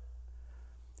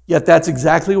 Yet that's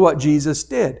exactly what Jesus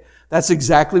did. That's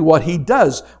exactly what he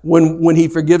does when he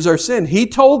forgives our sin. He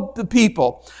told the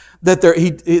people that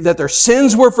their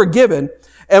sins were forgiven.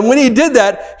 And when he did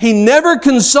that, he never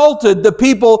consulted the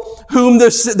people whom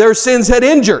their sins had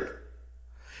injured.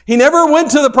 He never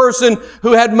went to the person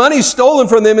who had money stolen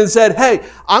from them and said, "Hey,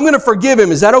 I'm going to forgive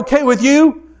him. Is that okay with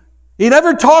you?" He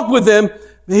never talked with them.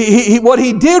 What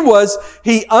he did was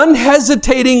he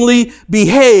unhesitatingly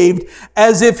behaved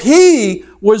as if he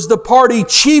was the party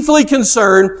chiefly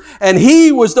concerned and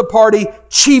he was the party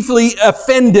chiefly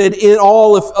offended in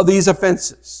all of these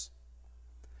offenses.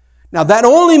 Now that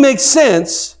only makes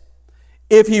sense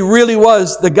if he really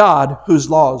was the God whose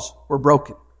laws were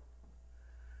broken.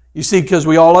 You see, because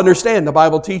we all understand the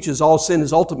Bible teaches all sin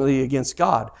is ultimately against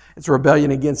God. It's a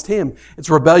rebellion against Him. It's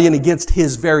a rebellion against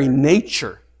His very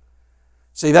nature.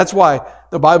 See, that's why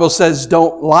the Bible says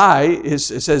don't lie. It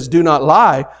says do not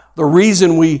lie. The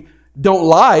reason we don't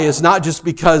lie is not just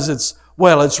because it's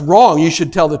wrong, you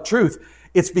should tell the truth.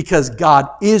 It's because God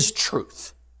is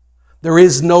truth. There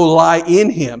is no lie in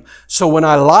Him. So when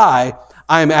I lie,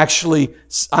 I'm actually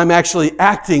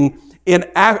acting in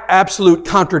absolute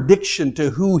contradiction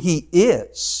to who He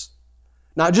is.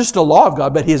 Not just the law of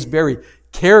God, but His very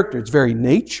character, His very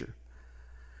nature.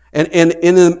 And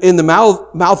in the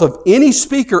mouth of any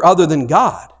speaker other than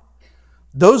God,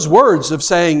 those words of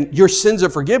saying your sins are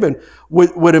forgiven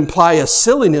would imply a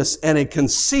silliness and a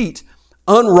conceit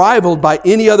unrivaled by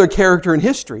any other character in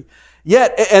history.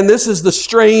 Yet, and this is the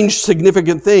strange,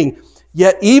 significant thing,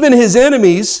 yet even His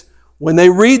enemies, when they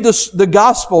read the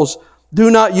Gospels, do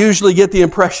not usually get the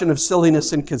impression of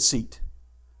silliness and conceit.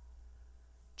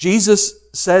 Jesus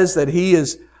says that He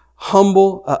is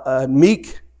humble,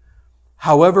 meek.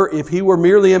 However, if He were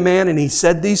merely a man and He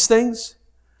said these things,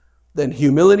 then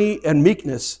humility and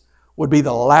meekness would be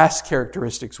the last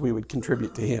characteristics we would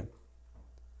contribute to Him.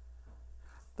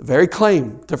 The very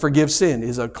claim to forgive sin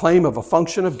is a claim of a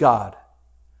function of God.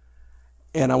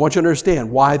 And I want you to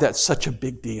understand why that's such a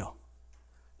big deal.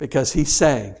 Because He's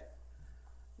saying,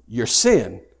 your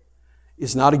sin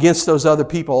is not against those other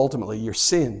people ultimately. Your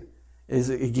sin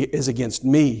is against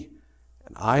me,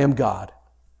 and I am God.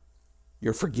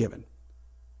 You're forgiven.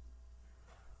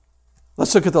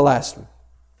 Let's look at the last one.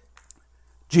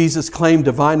 Jesus claimed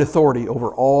divine authority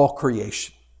over all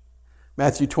creation.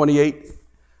 Matthew 28,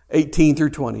 18 through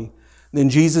 20. Then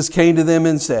Jesus came to them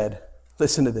and said,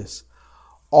 listen to this,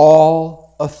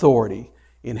 all authority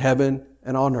in heaven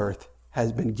and on earth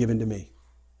has been given to me.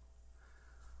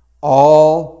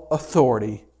 All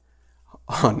authority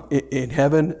in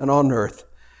heaven and on earth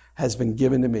has been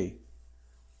given to me.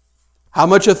 How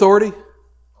much authority?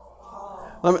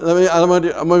 I'm going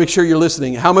to make sure you're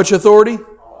listening. How much authority?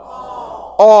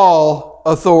 All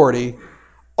authority.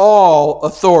 All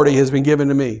authority has been given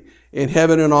to me in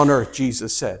heaven and on earth,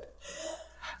 Jesus said.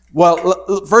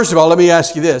 Well, first of all, let me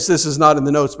ask you this. This is not in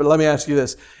the notes, but let me ask you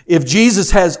this. If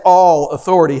Jesus has all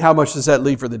authority, how much does that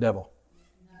leave for the devil?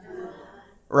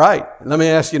 Right. Let me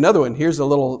ask you another one. Here's a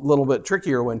little bit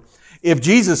trickier one. If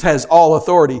Jesus has all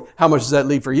authority, how much does that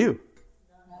leave for you?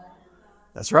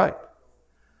 That's right.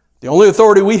 The only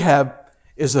authority we have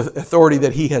is the authority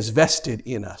that He has vested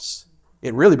in us.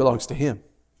 It really belongs to Him.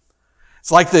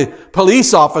 It's like the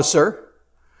police officer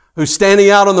who's standing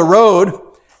out on the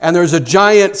road and there's a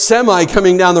giant semi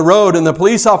coming down the road and the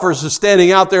police officer is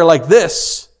standing out there like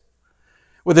this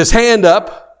with his hand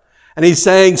up and he's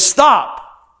saying, stop.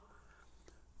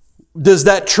 Does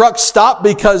that truck stop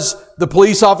because the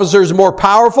police officer is more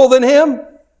powerful than him?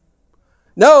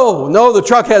 No, the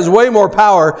truck has way more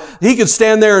power. He could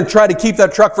stand there and try to keep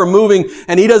that truck from moving,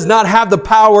 and he does not have the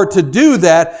power to do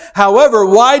that. However,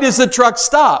 why does the truck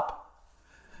stop?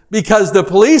 Because the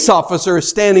police officer is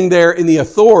standing there in the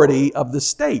authority of the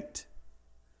state.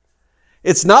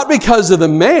 It's not because of the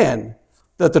man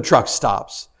that the truck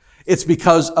stops. It's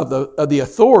because of the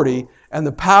authority and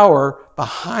the power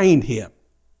behind him.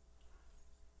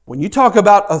 When you talk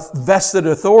about a vested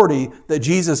authority that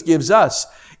Jesus gives us,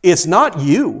 it's not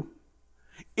you.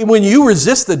 When you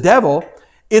resist the devil,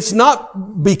 it's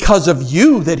not because of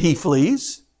you that he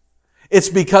flees. It's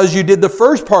because you did the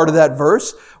first part of that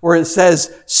verse where it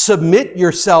says, submit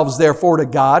yourselves therefore to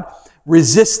God.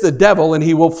 Resist the devil and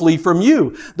he will flee from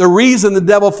you. The reason the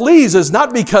devil flees is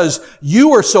not because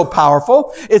you are so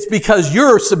powerful. It's because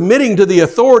you're submitting to the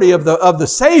authority of the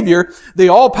Savior, the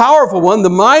all-powerful one, the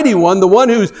mighty one, the one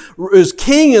who is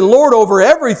king and Lord over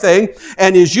everything.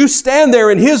 And as you stand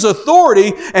there in his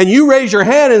authority and you raise your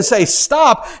hand and say,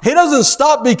 stop, he doesn't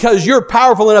stop because you're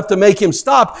powerful enough to make him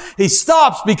stop. He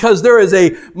stops because there is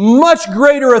a much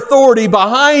greater authority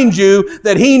behind you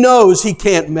that he knows he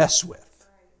can't mess with.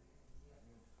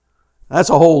 That's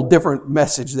a whole different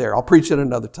message there. I'll preach it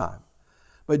another time.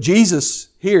 But Jesus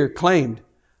here claimed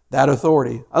that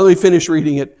authority. Let me finish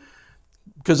reading it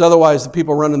because otherwise the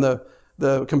people running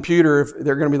the computer,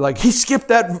 they're going to be like, he skipped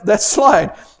that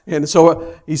slide. And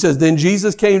so he says, then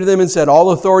Jesus came to them and said,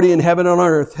 all authority in heaven and on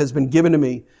earth has been given to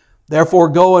me. Therefore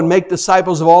go and make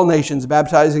disciples of all nations,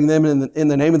 baptizing them in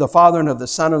the name of the Father and of the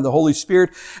Son and of the Holy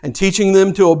Spirit, and teaching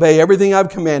them to obey everything I've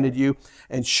commanded you.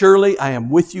 And surely I am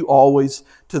with you always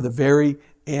to the very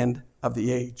end of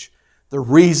the age. The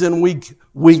reason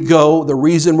we go, the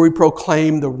reason we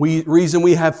proclaim, the reason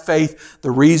we have faith,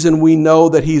 the reason we know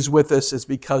that he's with us is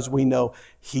because we know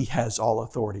he has all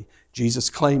authority. Jesus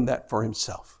claimed that for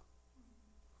himself.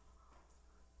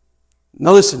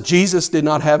 Now listen, Jesus did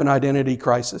not have an identity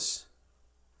crisis.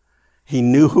 He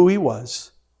knew who he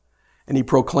was, and he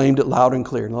proclaimed it loud and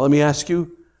clear. Now let me ask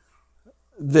you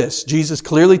this. Jesus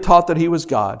clearly taught that he was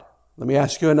God. Let me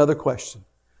ask you another question.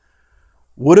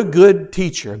 Would a good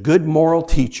teacher, a good moral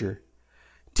teacher,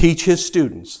 teach his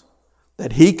students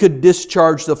that he could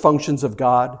discharge the functions of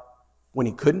God when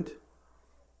he couldn't?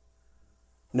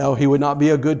 No, he would not be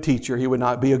a good teacher. He would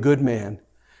not be a good man.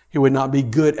 He would not be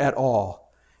good at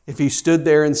all if he stood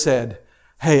there and said,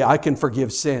 hey, I can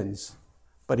forgive sins,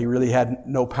 but he really had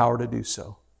no power to do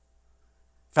so.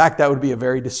 In fact, that would be a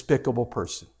very despicable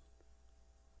person.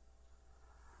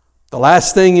 The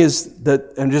last thing is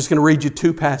that, I'm just going to read you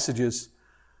two passages.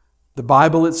 The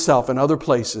Bible itself and other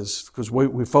places, because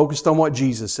we focused on what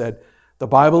Jesus said, the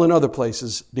Bible in other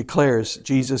places declares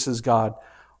Jesus is God.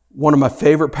 One of my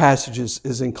favorite passages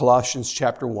is in Colossians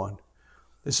chapter 1.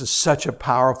 This is such a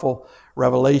powerful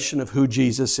revelation of who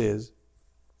Jesus is.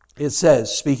 It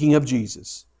says, speaking of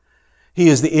Jesus, He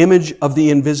is the image of the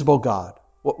invisible God.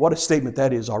 What a statement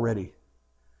that is already.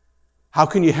 How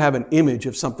can you have an image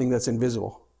of something that's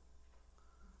invisible?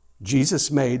 Jesus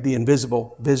made the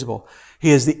invisible visible. He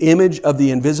is the image of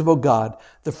the invisible God,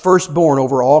 the firstborn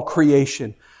over all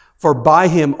creation. For by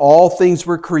Him all things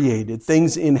were created,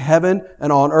 things in heaven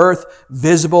and on earth,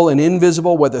 visible and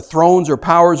invisible, whether thrones or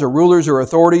powers or rulers or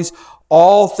authorities.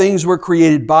 All things were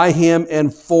created by Him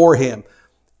and for Him.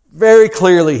 Very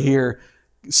clearly here,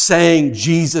 saying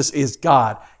Jesus is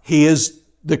God. He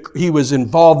was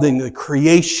involved in the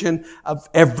creation of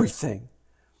everything.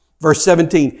 Verse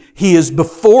 17, He is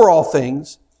before all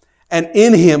things, and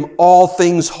in Him all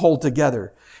things hold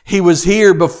together. He was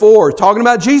here before, talking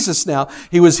about Jesus now,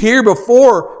 He was here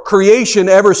before creation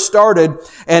ever started,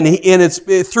 and it's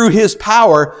through His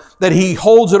power that He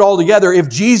holds it all together. If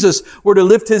Jesus were to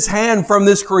lift His hand from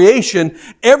this creation,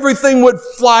 everything would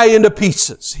fly into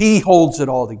pieces. He holds it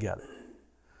all together.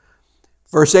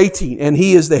 Verse 18, and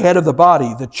He is the head of the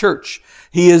body, the church.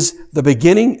 He is the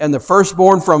beginning and the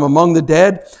firstborn from among the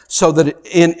dead, so that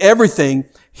in everything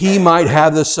He might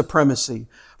have the supremacy.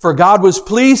 For God was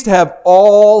pleased to have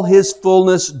all His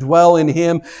fullness dwell in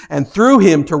Him, and through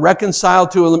Him to reconcile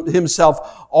to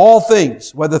Himself all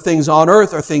things, whether things on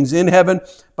earth or things in heaven,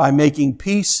 by making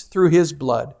peace through His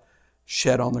blood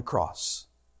shed on the cross.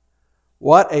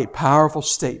 What a powerful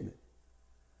statement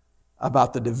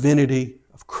about the divinity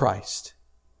of Christ.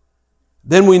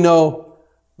 Then we know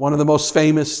one of the most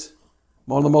famous,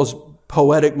 one of the most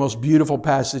poetic, most beautiful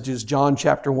passages, John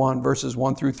chapter 1, verses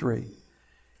 1 through 3.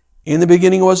 In the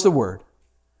beginning was the Word,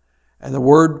 and the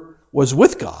Word was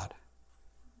with God,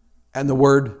 and the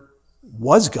Word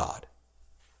was God.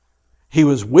 He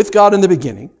was with God in the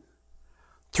beginning.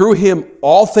 Through Him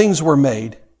all things were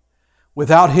made.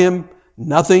 Without Him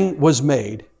nothing was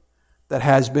made that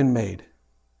has been made.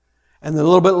 And then a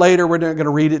little bit later, we're not going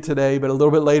to read it today, but a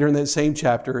little bit later in that same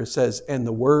chapter it says, and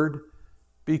the Word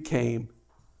became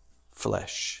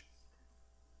flesh.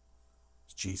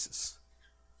 It's Jesus.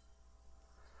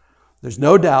 There's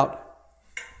no doubt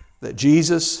that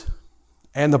Jesus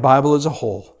and the Bible as a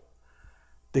whole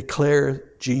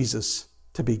declare Jesus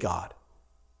to be God.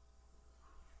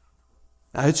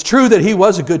 Now, it's true that He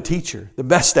was a good teacher, the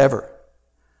best ever.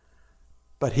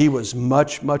 But He was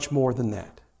much, much more than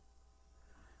that.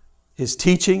 His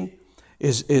teaching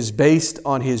is based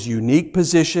on His unique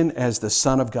position as the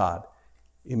Son of God,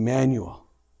 Emmanuel,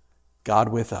 God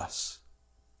with us.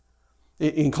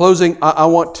 In closing, I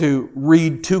want to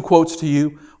read two quotes to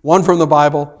you, one from the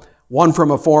Bible, one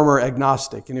from a former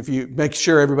agnostic. And if you make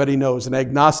sure everybody knows, an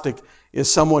agnostic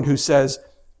is someone who says,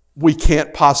 we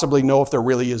can't possibly know if there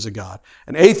really is a God.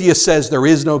 An atheist says there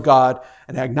is no God.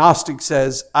 An agnostic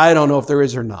says, I don't know if there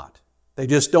is or not. They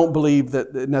just don't believe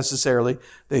that necessarily.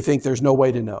 They think there's no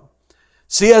way to know.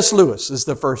 C.S. Lewis is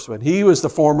the first one. He was the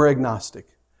former agnostic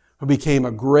who became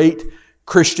a great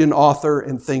Christian author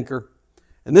and thinker.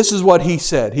 And this is what he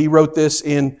said. He wrote this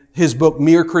in his book,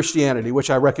 Mere Christianity,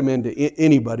 which I recommend to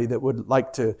anybody that would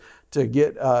like to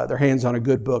get their hands on a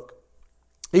good book.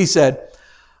 He said,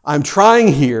 I'm trying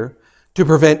here to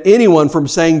prevent anyone from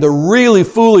saying the really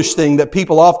foolish thing that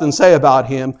people often say about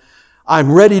Him.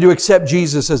 I'm ready to accept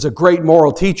Jesus as a great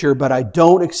moral teacher, but I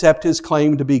don't accept His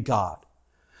claim to be God.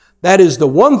 That is the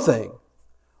one thing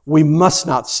we must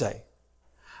not say.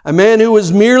 A man who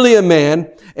was merely a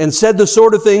man and said the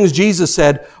sort of things Jesus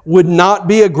said would not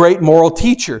be a great moral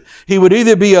teacher. He would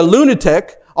either be a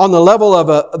lunatic on the level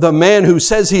of the man who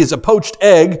says he is a poached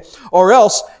egg, or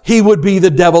else he would be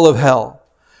the devil of hell.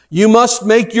 You must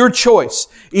make your choice.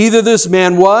 Either this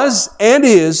man was and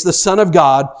is the Son of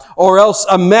God, or else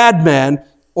a madman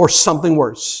or something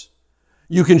worse.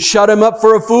 You can shut Him up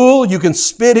for a fool, you can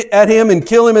spit at Him and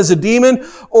kill Him as a demon,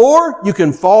 or you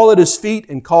can fall at His feet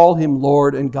and call Him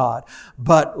Lord and God.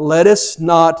 But let us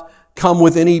not come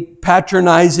with any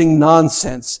patronizing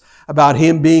nonsense about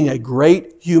Him being a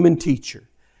great human teacher.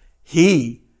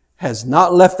 He has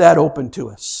not left that open to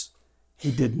us.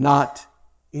 He did not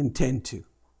intend to.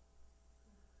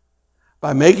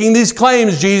 By making these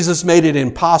claims, Jesus made it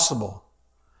impossible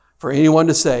for anyone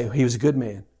to say he was a good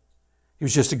man. He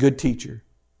was just a good teacher.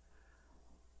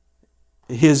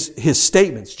 His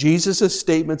statements, Jesus'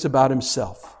 statements about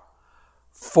himself,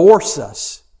 force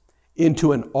us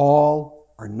into an all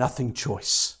or nothing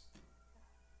choice.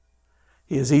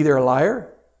 He is either a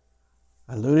liar,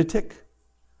 a lunatic,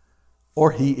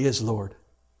 or he is Lord.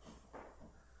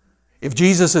 If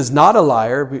Jesus is not a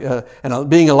liar, and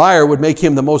being a liar would make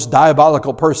him the most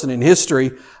diabolical person in history,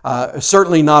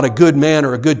 certainly not a good man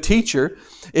or a good teacher.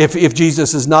 If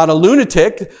Jesus is not a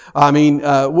lunatic,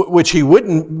 which he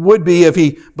would be if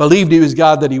he believed he was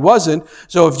God that he wasn't.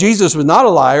 So if Jesus was not a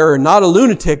liar or not a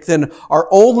lunatic, then our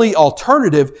only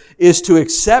alternative is to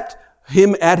accept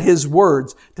him at his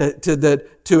words,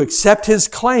 to accept his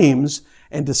claims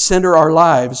and to center our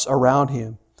lives around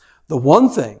him. The one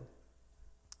thing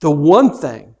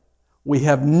we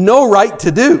have no right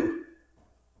to do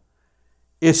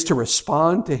is to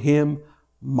respond to him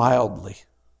mildly.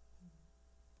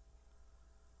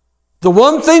 The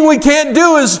one thing we can't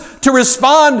do is to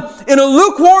respond in a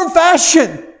lukewarm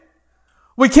fashion.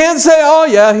 We can't say, oh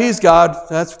yeah, he's God.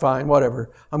 That's fine,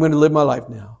 whatever. I'm going to live my life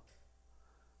now.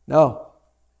 No,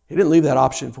 he didn't leave that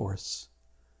option for us.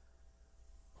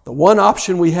 The one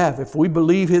option we have, if we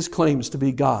believe his claims to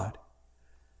be God,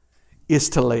 is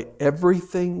to lay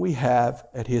everything we have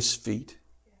at his feet.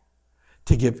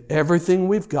 To give everything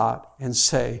we've got and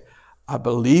say, I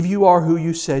believe you are who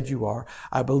you said you are.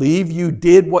 I believe you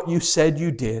did what you said you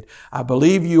did. I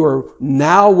believe you are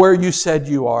now where you said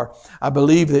you are. I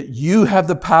believe that you have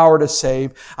the power to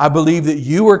save. I believe that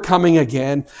you are coming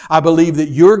again. I believe that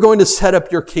you're going to set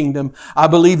up your kingdom. I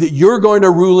believe that you're going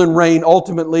to rule and reign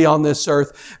ultimately on this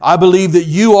earth. I believe that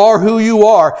you are who you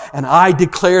are, and I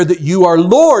declare that you are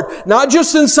Lord, not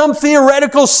just in some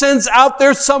theoretical sense out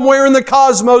there somewhere in the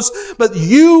cosmos, but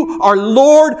you are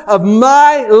Lord of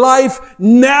my life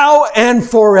now and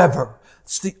forever.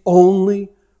 It's the only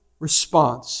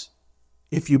response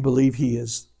if you believe he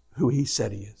is who he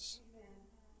said he is.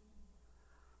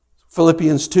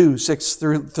 Philippians 2, 6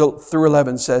 through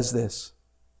 11 says this.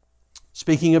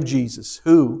 Speaking of Jesus,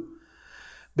 who,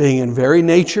 being in very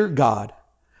nature God,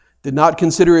 did not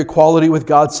consider equality with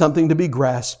God something to be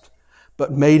grasped,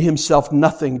 but made himself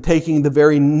nothing, taking the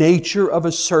very nature of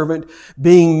a servant,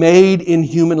 being made in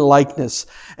human likeness.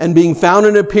 And being found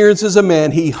in appearance as a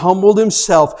man, he humbled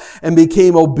himself and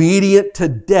became obedient to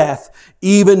death,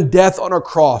 even death on a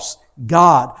cross.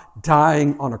 God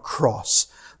dying on a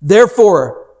cross.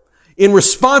 Therefore, in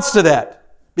response to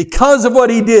that, because of what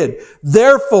he did,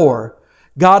 therefore,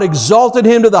 God exalted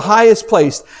him to the highest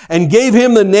place and gave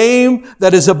him the name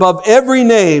that is above every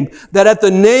name, that at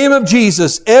the name of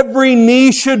Jesus every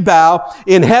knee should bow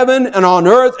in heaven and on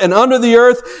earth and under the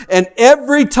earth, and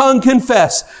every tongue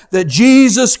confess that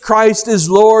Jesus Christ is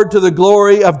Lord, to the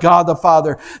glory of God the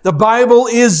Father. The Bible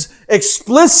is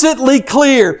explicitly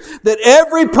clear that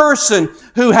every person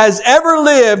who has ever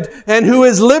lived and who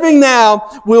is living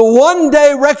now will one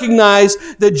day recognize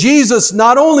that Jesus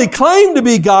not only claimed to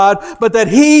be God, but that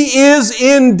he is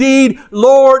indeed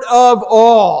Lord of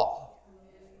all.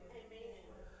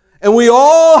 And we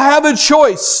all have a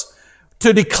choice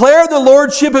to declare the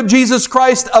Lordship of Jesus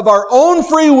Christ of our own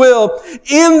free will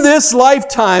in this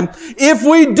lifetime. If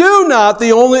we do not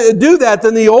then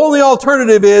the only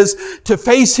alternative is to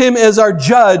face him as our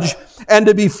judge and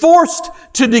to be forced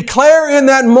to declare in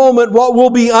that moment what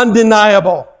will be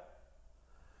undeniable: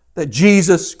 that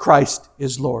Jesus Christ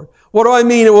is Lord. What do I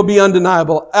mean it will be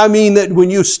undeniable? I mean that when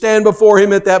you stand before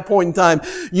him at that point in time,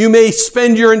 you may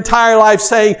spend your entire life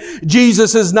saying,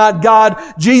 Jesus is not God,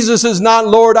 Jesus is not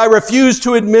Lord, I refuse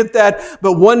to admit that.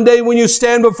 But one day when you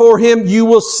stand before him, you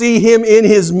will see him in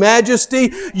his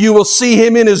majesty, you will see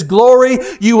him in his glory,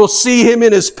 you will see him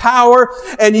in his power,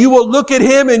 and you will look at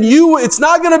him and it's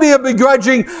not going to be a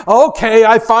begrudging, okay,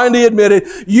 I finally admit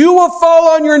it. You will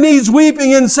fall on your knees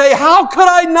weeping and say, how could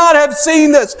I not have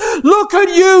seen this? Look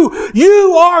at you.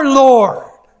 You are Lord.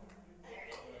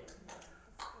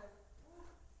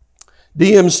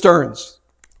 D.M. Stearns,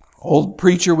 old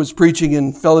preacher, was preaching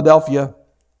in Philadelphia.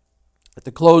 At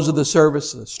the close of the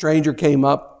service, a stranger came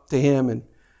up to him and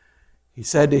he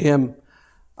said to him,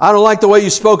 I don't like the way you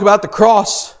spoke about the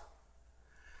cross.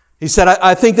 He said,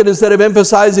 I think that instead of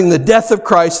emphasizing the death of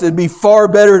Christ, it'd be far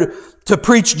better to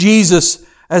preach Jesus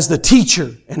as the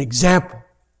teacher and example.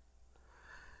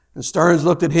 And Stearns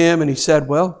looked at him and he said,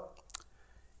 well,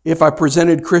 if I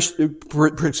presented Christ in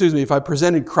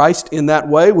that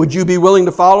way, would you be willing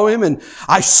to follow him? And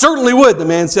I certainly would, the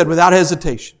man said without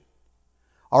hesitation.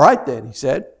 All right then, he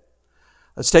said.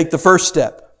 Let's take the first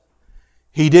step.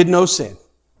 He did no sin.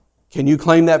 Can you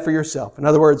claim that for yourself? In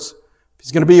other words, if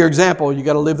he's going to be your example, you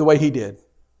got to live the way he did.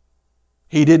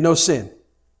 He did no sin.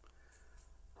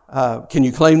 Can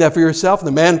you claim that for yourself? And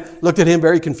the man looked at him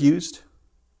very confused,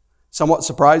 somewhat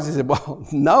surprised. He said, well,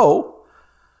 no.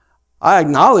 I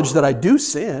acknowledge that I do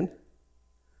sin.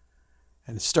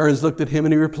 And Stearns looked at him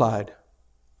and he replied,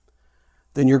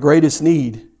 then your greatest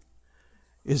need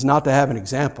is not to have an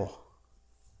example,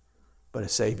 but a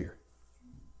Savior.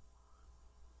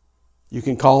 You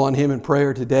can call on Him in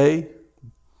prayer today,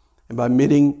 and by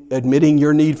admitting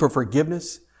your need for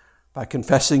forgiveness, by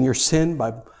confessing your sin,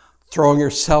 by throwing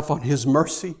yourself on His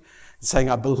mercy, and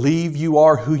saying, I believe you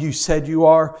are who you said you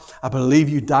are. I believe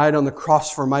you died on the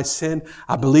cross for my sin.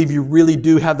 I believe you really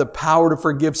do have the power to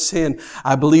forgive sin.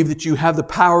 I believe that you have the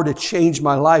power to change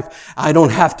my life. I don't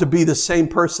have to be the same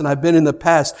person I've been in the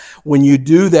past. When you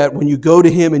do that, when you go to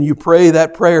Him and you pray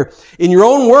that prayer in your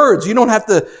own words, you don't have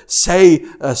to say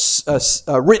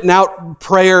a written out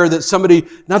prayer that somebody,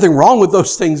 nothing wrong with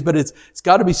those things, but it's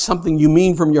got to be something you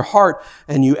mean from your heart,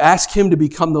 and you ask Him to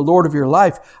become the Lord of your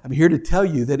life. I'm here to tell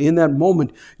you that in that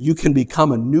moment, you can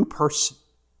become a new person.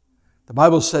 The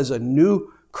Bible says a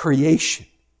new creation,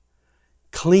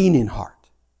 clean in heart.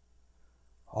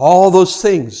 All those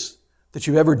things that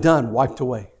you've ever done wiped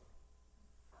away,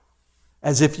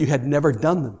 as if you had never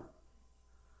done them.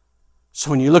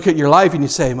 So when you look at your life and you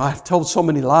say, I've told so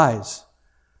many lies,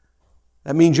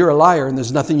 that means you're a liar and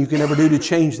there's nothing you can ever do to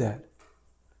change that.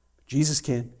 Jesus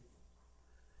can.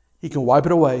 He can wipe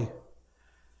it away,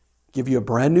 give you a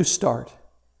brand new start.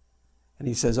 And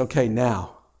He says, okay,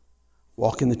 now,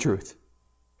 walk in the truth.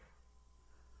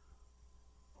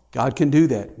 God can do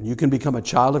that. You can become a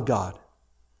child of God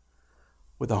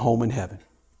with a home in heaven.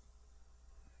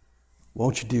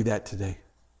 Won't you do that today?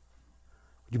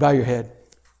 Would you bow your head?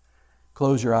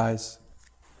 Close your eyes.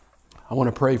 I want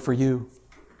to pray for you.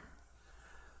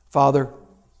 Father,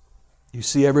 you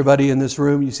see everybody in this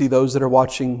room. You see those that are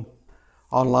watching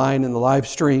online in the live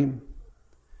stream.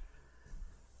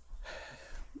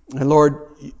 And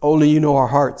Lord, only You know our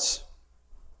hearts.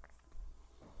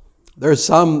 There are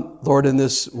some, Lord, in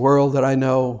this world that I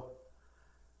know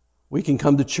we can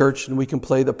come to church and we can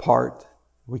play the part.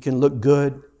 We can look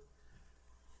good,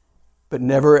 but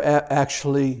never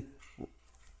actually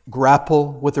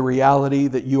grapple with the reality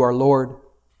that You are Lord.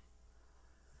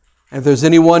 And if there's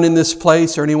anyone in this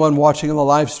place or anyone watching on the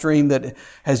live stream that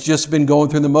has just been going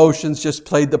through the motions, just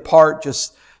played the part,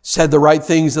 just said the right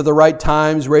things at the right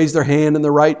times, raised their hand in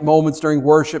the right moments during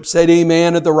worship, said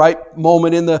amen at the right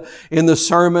moment in the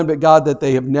sermon, but God, that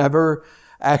they have never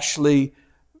actually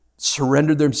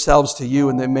surrendered themselves to You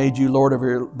and they made You Lord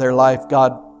of their life.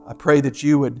 God, I pray that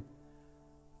You would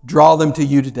draw them to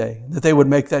You today, that they would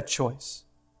make that choice.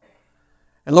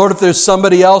 And Lord, if there's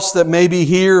somebody else that may be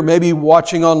here, maybe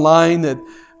watching online,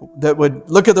 that would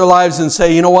look at their lives and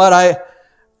say, you know what,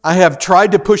 I have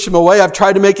tried to push him away. I've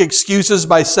tried to make excuses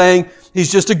by saying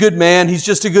he's just a good man, he's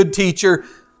just a good teacher.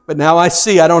 But now I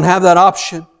see I don't have that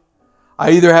option.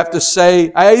 I either have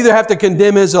to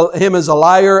condemn him as a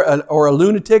liar or a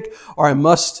lunatic, or I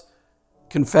must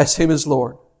confess Him as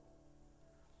Lord.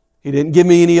 He didn't give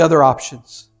me any other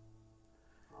options.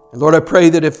 And Lord, I pray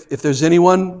that if there's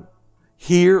anyone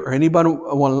here or anybody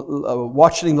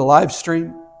watching the live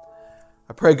stream,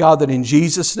 I pray, God, that in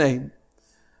Jesus' name,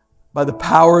 by the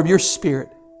power of Your Spirit,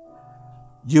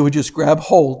 You would just grab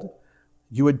hold.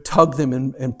 You would tug them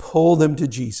and pull them to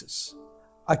Jesus.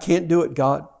 I can't do it,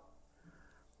 God.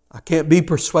 I can't be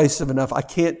persuasive enough.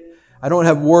 I don't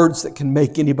have words that can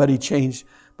make anybody change,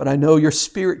 but I know Your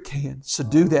Spirit can. So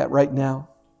do that right now.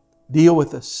 Deal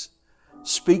with us.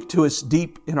 Speak to us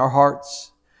deep in our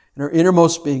hearts, in our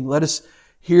innermost being. Let us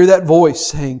hear that voice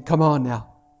saying, come on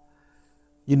now.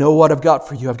 You know what I've got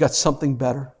for you. I've got something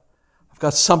better. I've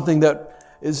got something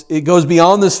it goes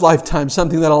beyond this lifetime,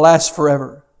 something that'll last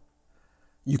forever.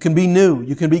 You can be new.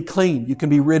 You can be clean. You can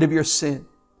be rid of your sin.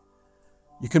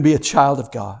 You can be a child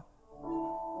of God.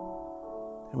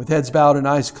 And with heads bowed and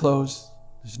eyes closed,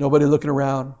 there's nobody looking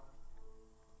around.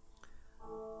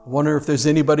 I wonder if there's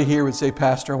anybody here who would say,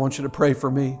 Pastor, I want you to pray for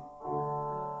me.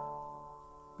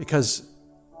 Because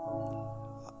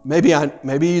maybe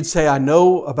you'd say, I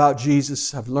know about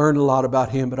Jesus. I've learned a lot about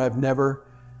Him, but I've never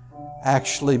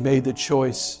actually made the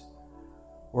choice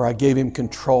where I gave Him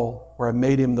control, where I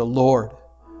made Him the Lord,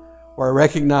 where I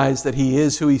recognize that He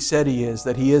is who He said He is,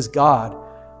 that He is God,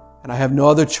 and I have no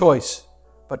other choice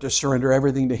but to surrender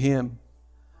everything to Him.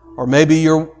 Or maybe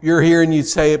you're here and you'd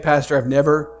say, Pastor, I've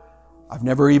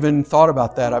never even thought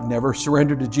about that. I've never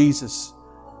surrendered to Jesus,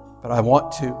 but I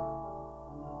want to.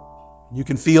 You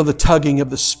can feel the tugging of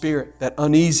the Spirit, that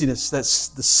uneasiness, that's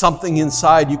the something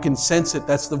inside. You can sense it.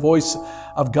 That's the voice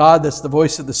of God. That's the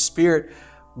voice of the Spirit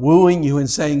wooing you and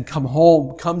saying, come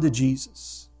home, come to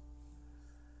Jesus.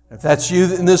 If that's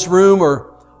you in this room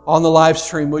or on the live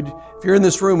stream, if you're in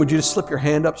this room, would you just slip your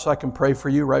hand up so I can pray for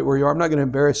you right where you are? I'm not going to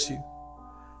embarrass you.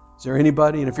 Is there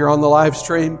anybody? And if you're on the live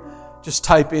stream, just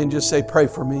type in, just say, pray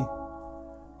for me.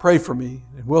 Pray for me.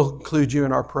 And we'll include you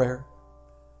in our prayer.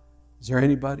 Is there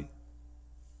anybody?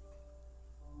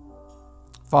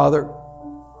 Father,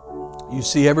 you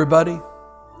see everybody.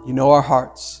 You know our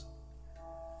hearts.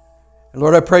 And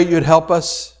Lord, I pray you'd help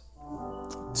us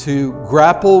to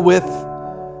grapple with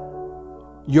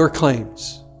your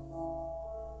claims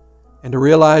and to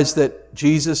realize that,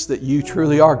 Jesus, that you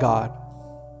truly are God.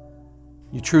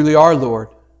 You truly are Lord.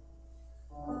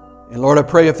 And Lord, I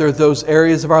pray if there are those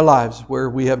areas of our lives where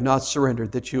we have not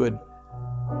surrendered, that you would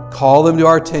call them to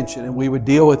our attention and we would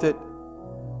deal with it.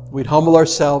 We'd humble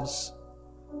ourselves,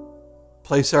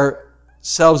 place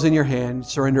ourselves in your hand,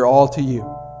 surrender all to you.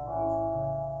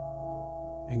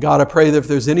 And God, I pray that if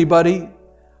there's anybody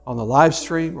on the live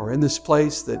stream or in this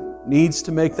place that needs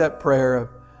to make that prayer of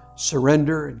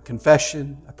surrender and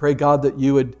confession, I pray, God, that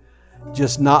you would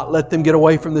just not let them get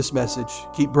away from this message.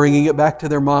 Keep bringing it back to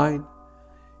their mind.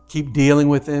 Keep dealing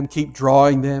with them. Keep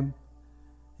drawing them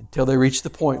until they reach the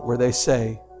point where they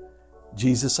say,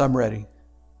 Jesus, I'm ready.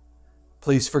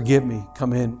 Please forgive me.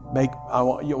 Come in. I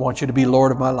want you to be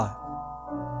Lord of my life.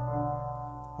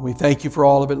 And we thank you for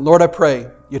all of it. Lord, I pray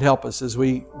you'd help us as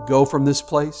we go from this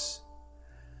place.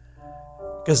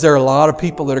 Because there are a lot of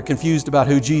people that are confused about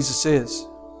who Jesus is.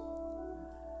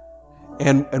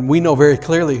 And we know very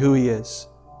clearly who He is.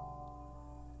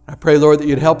 I pray, Lord, that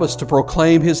you'd help us to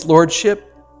proclaim His Lordship,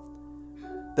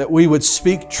 that we would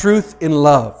speak truth in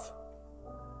love,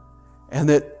 and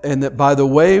that by the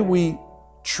way we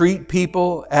treat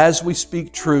people as we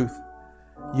speak truth,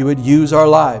 you would use our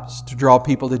lives to draw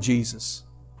people to Jesus.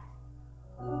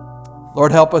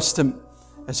 Lord, help us to,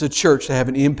 as a church, to have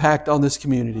an impact on this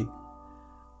community.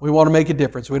 We want to make a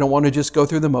difference. We don't want to just go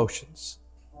through the motions.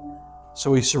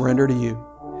 So we surrender to you.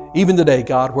 Even today,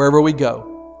 God, wherever we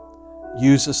go,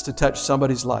 use us to touch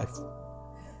somebody's life.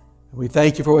 And we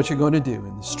thank you for what you're going to do.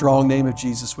 In the strong name of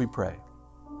Jesus we pray.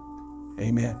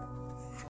 Amen.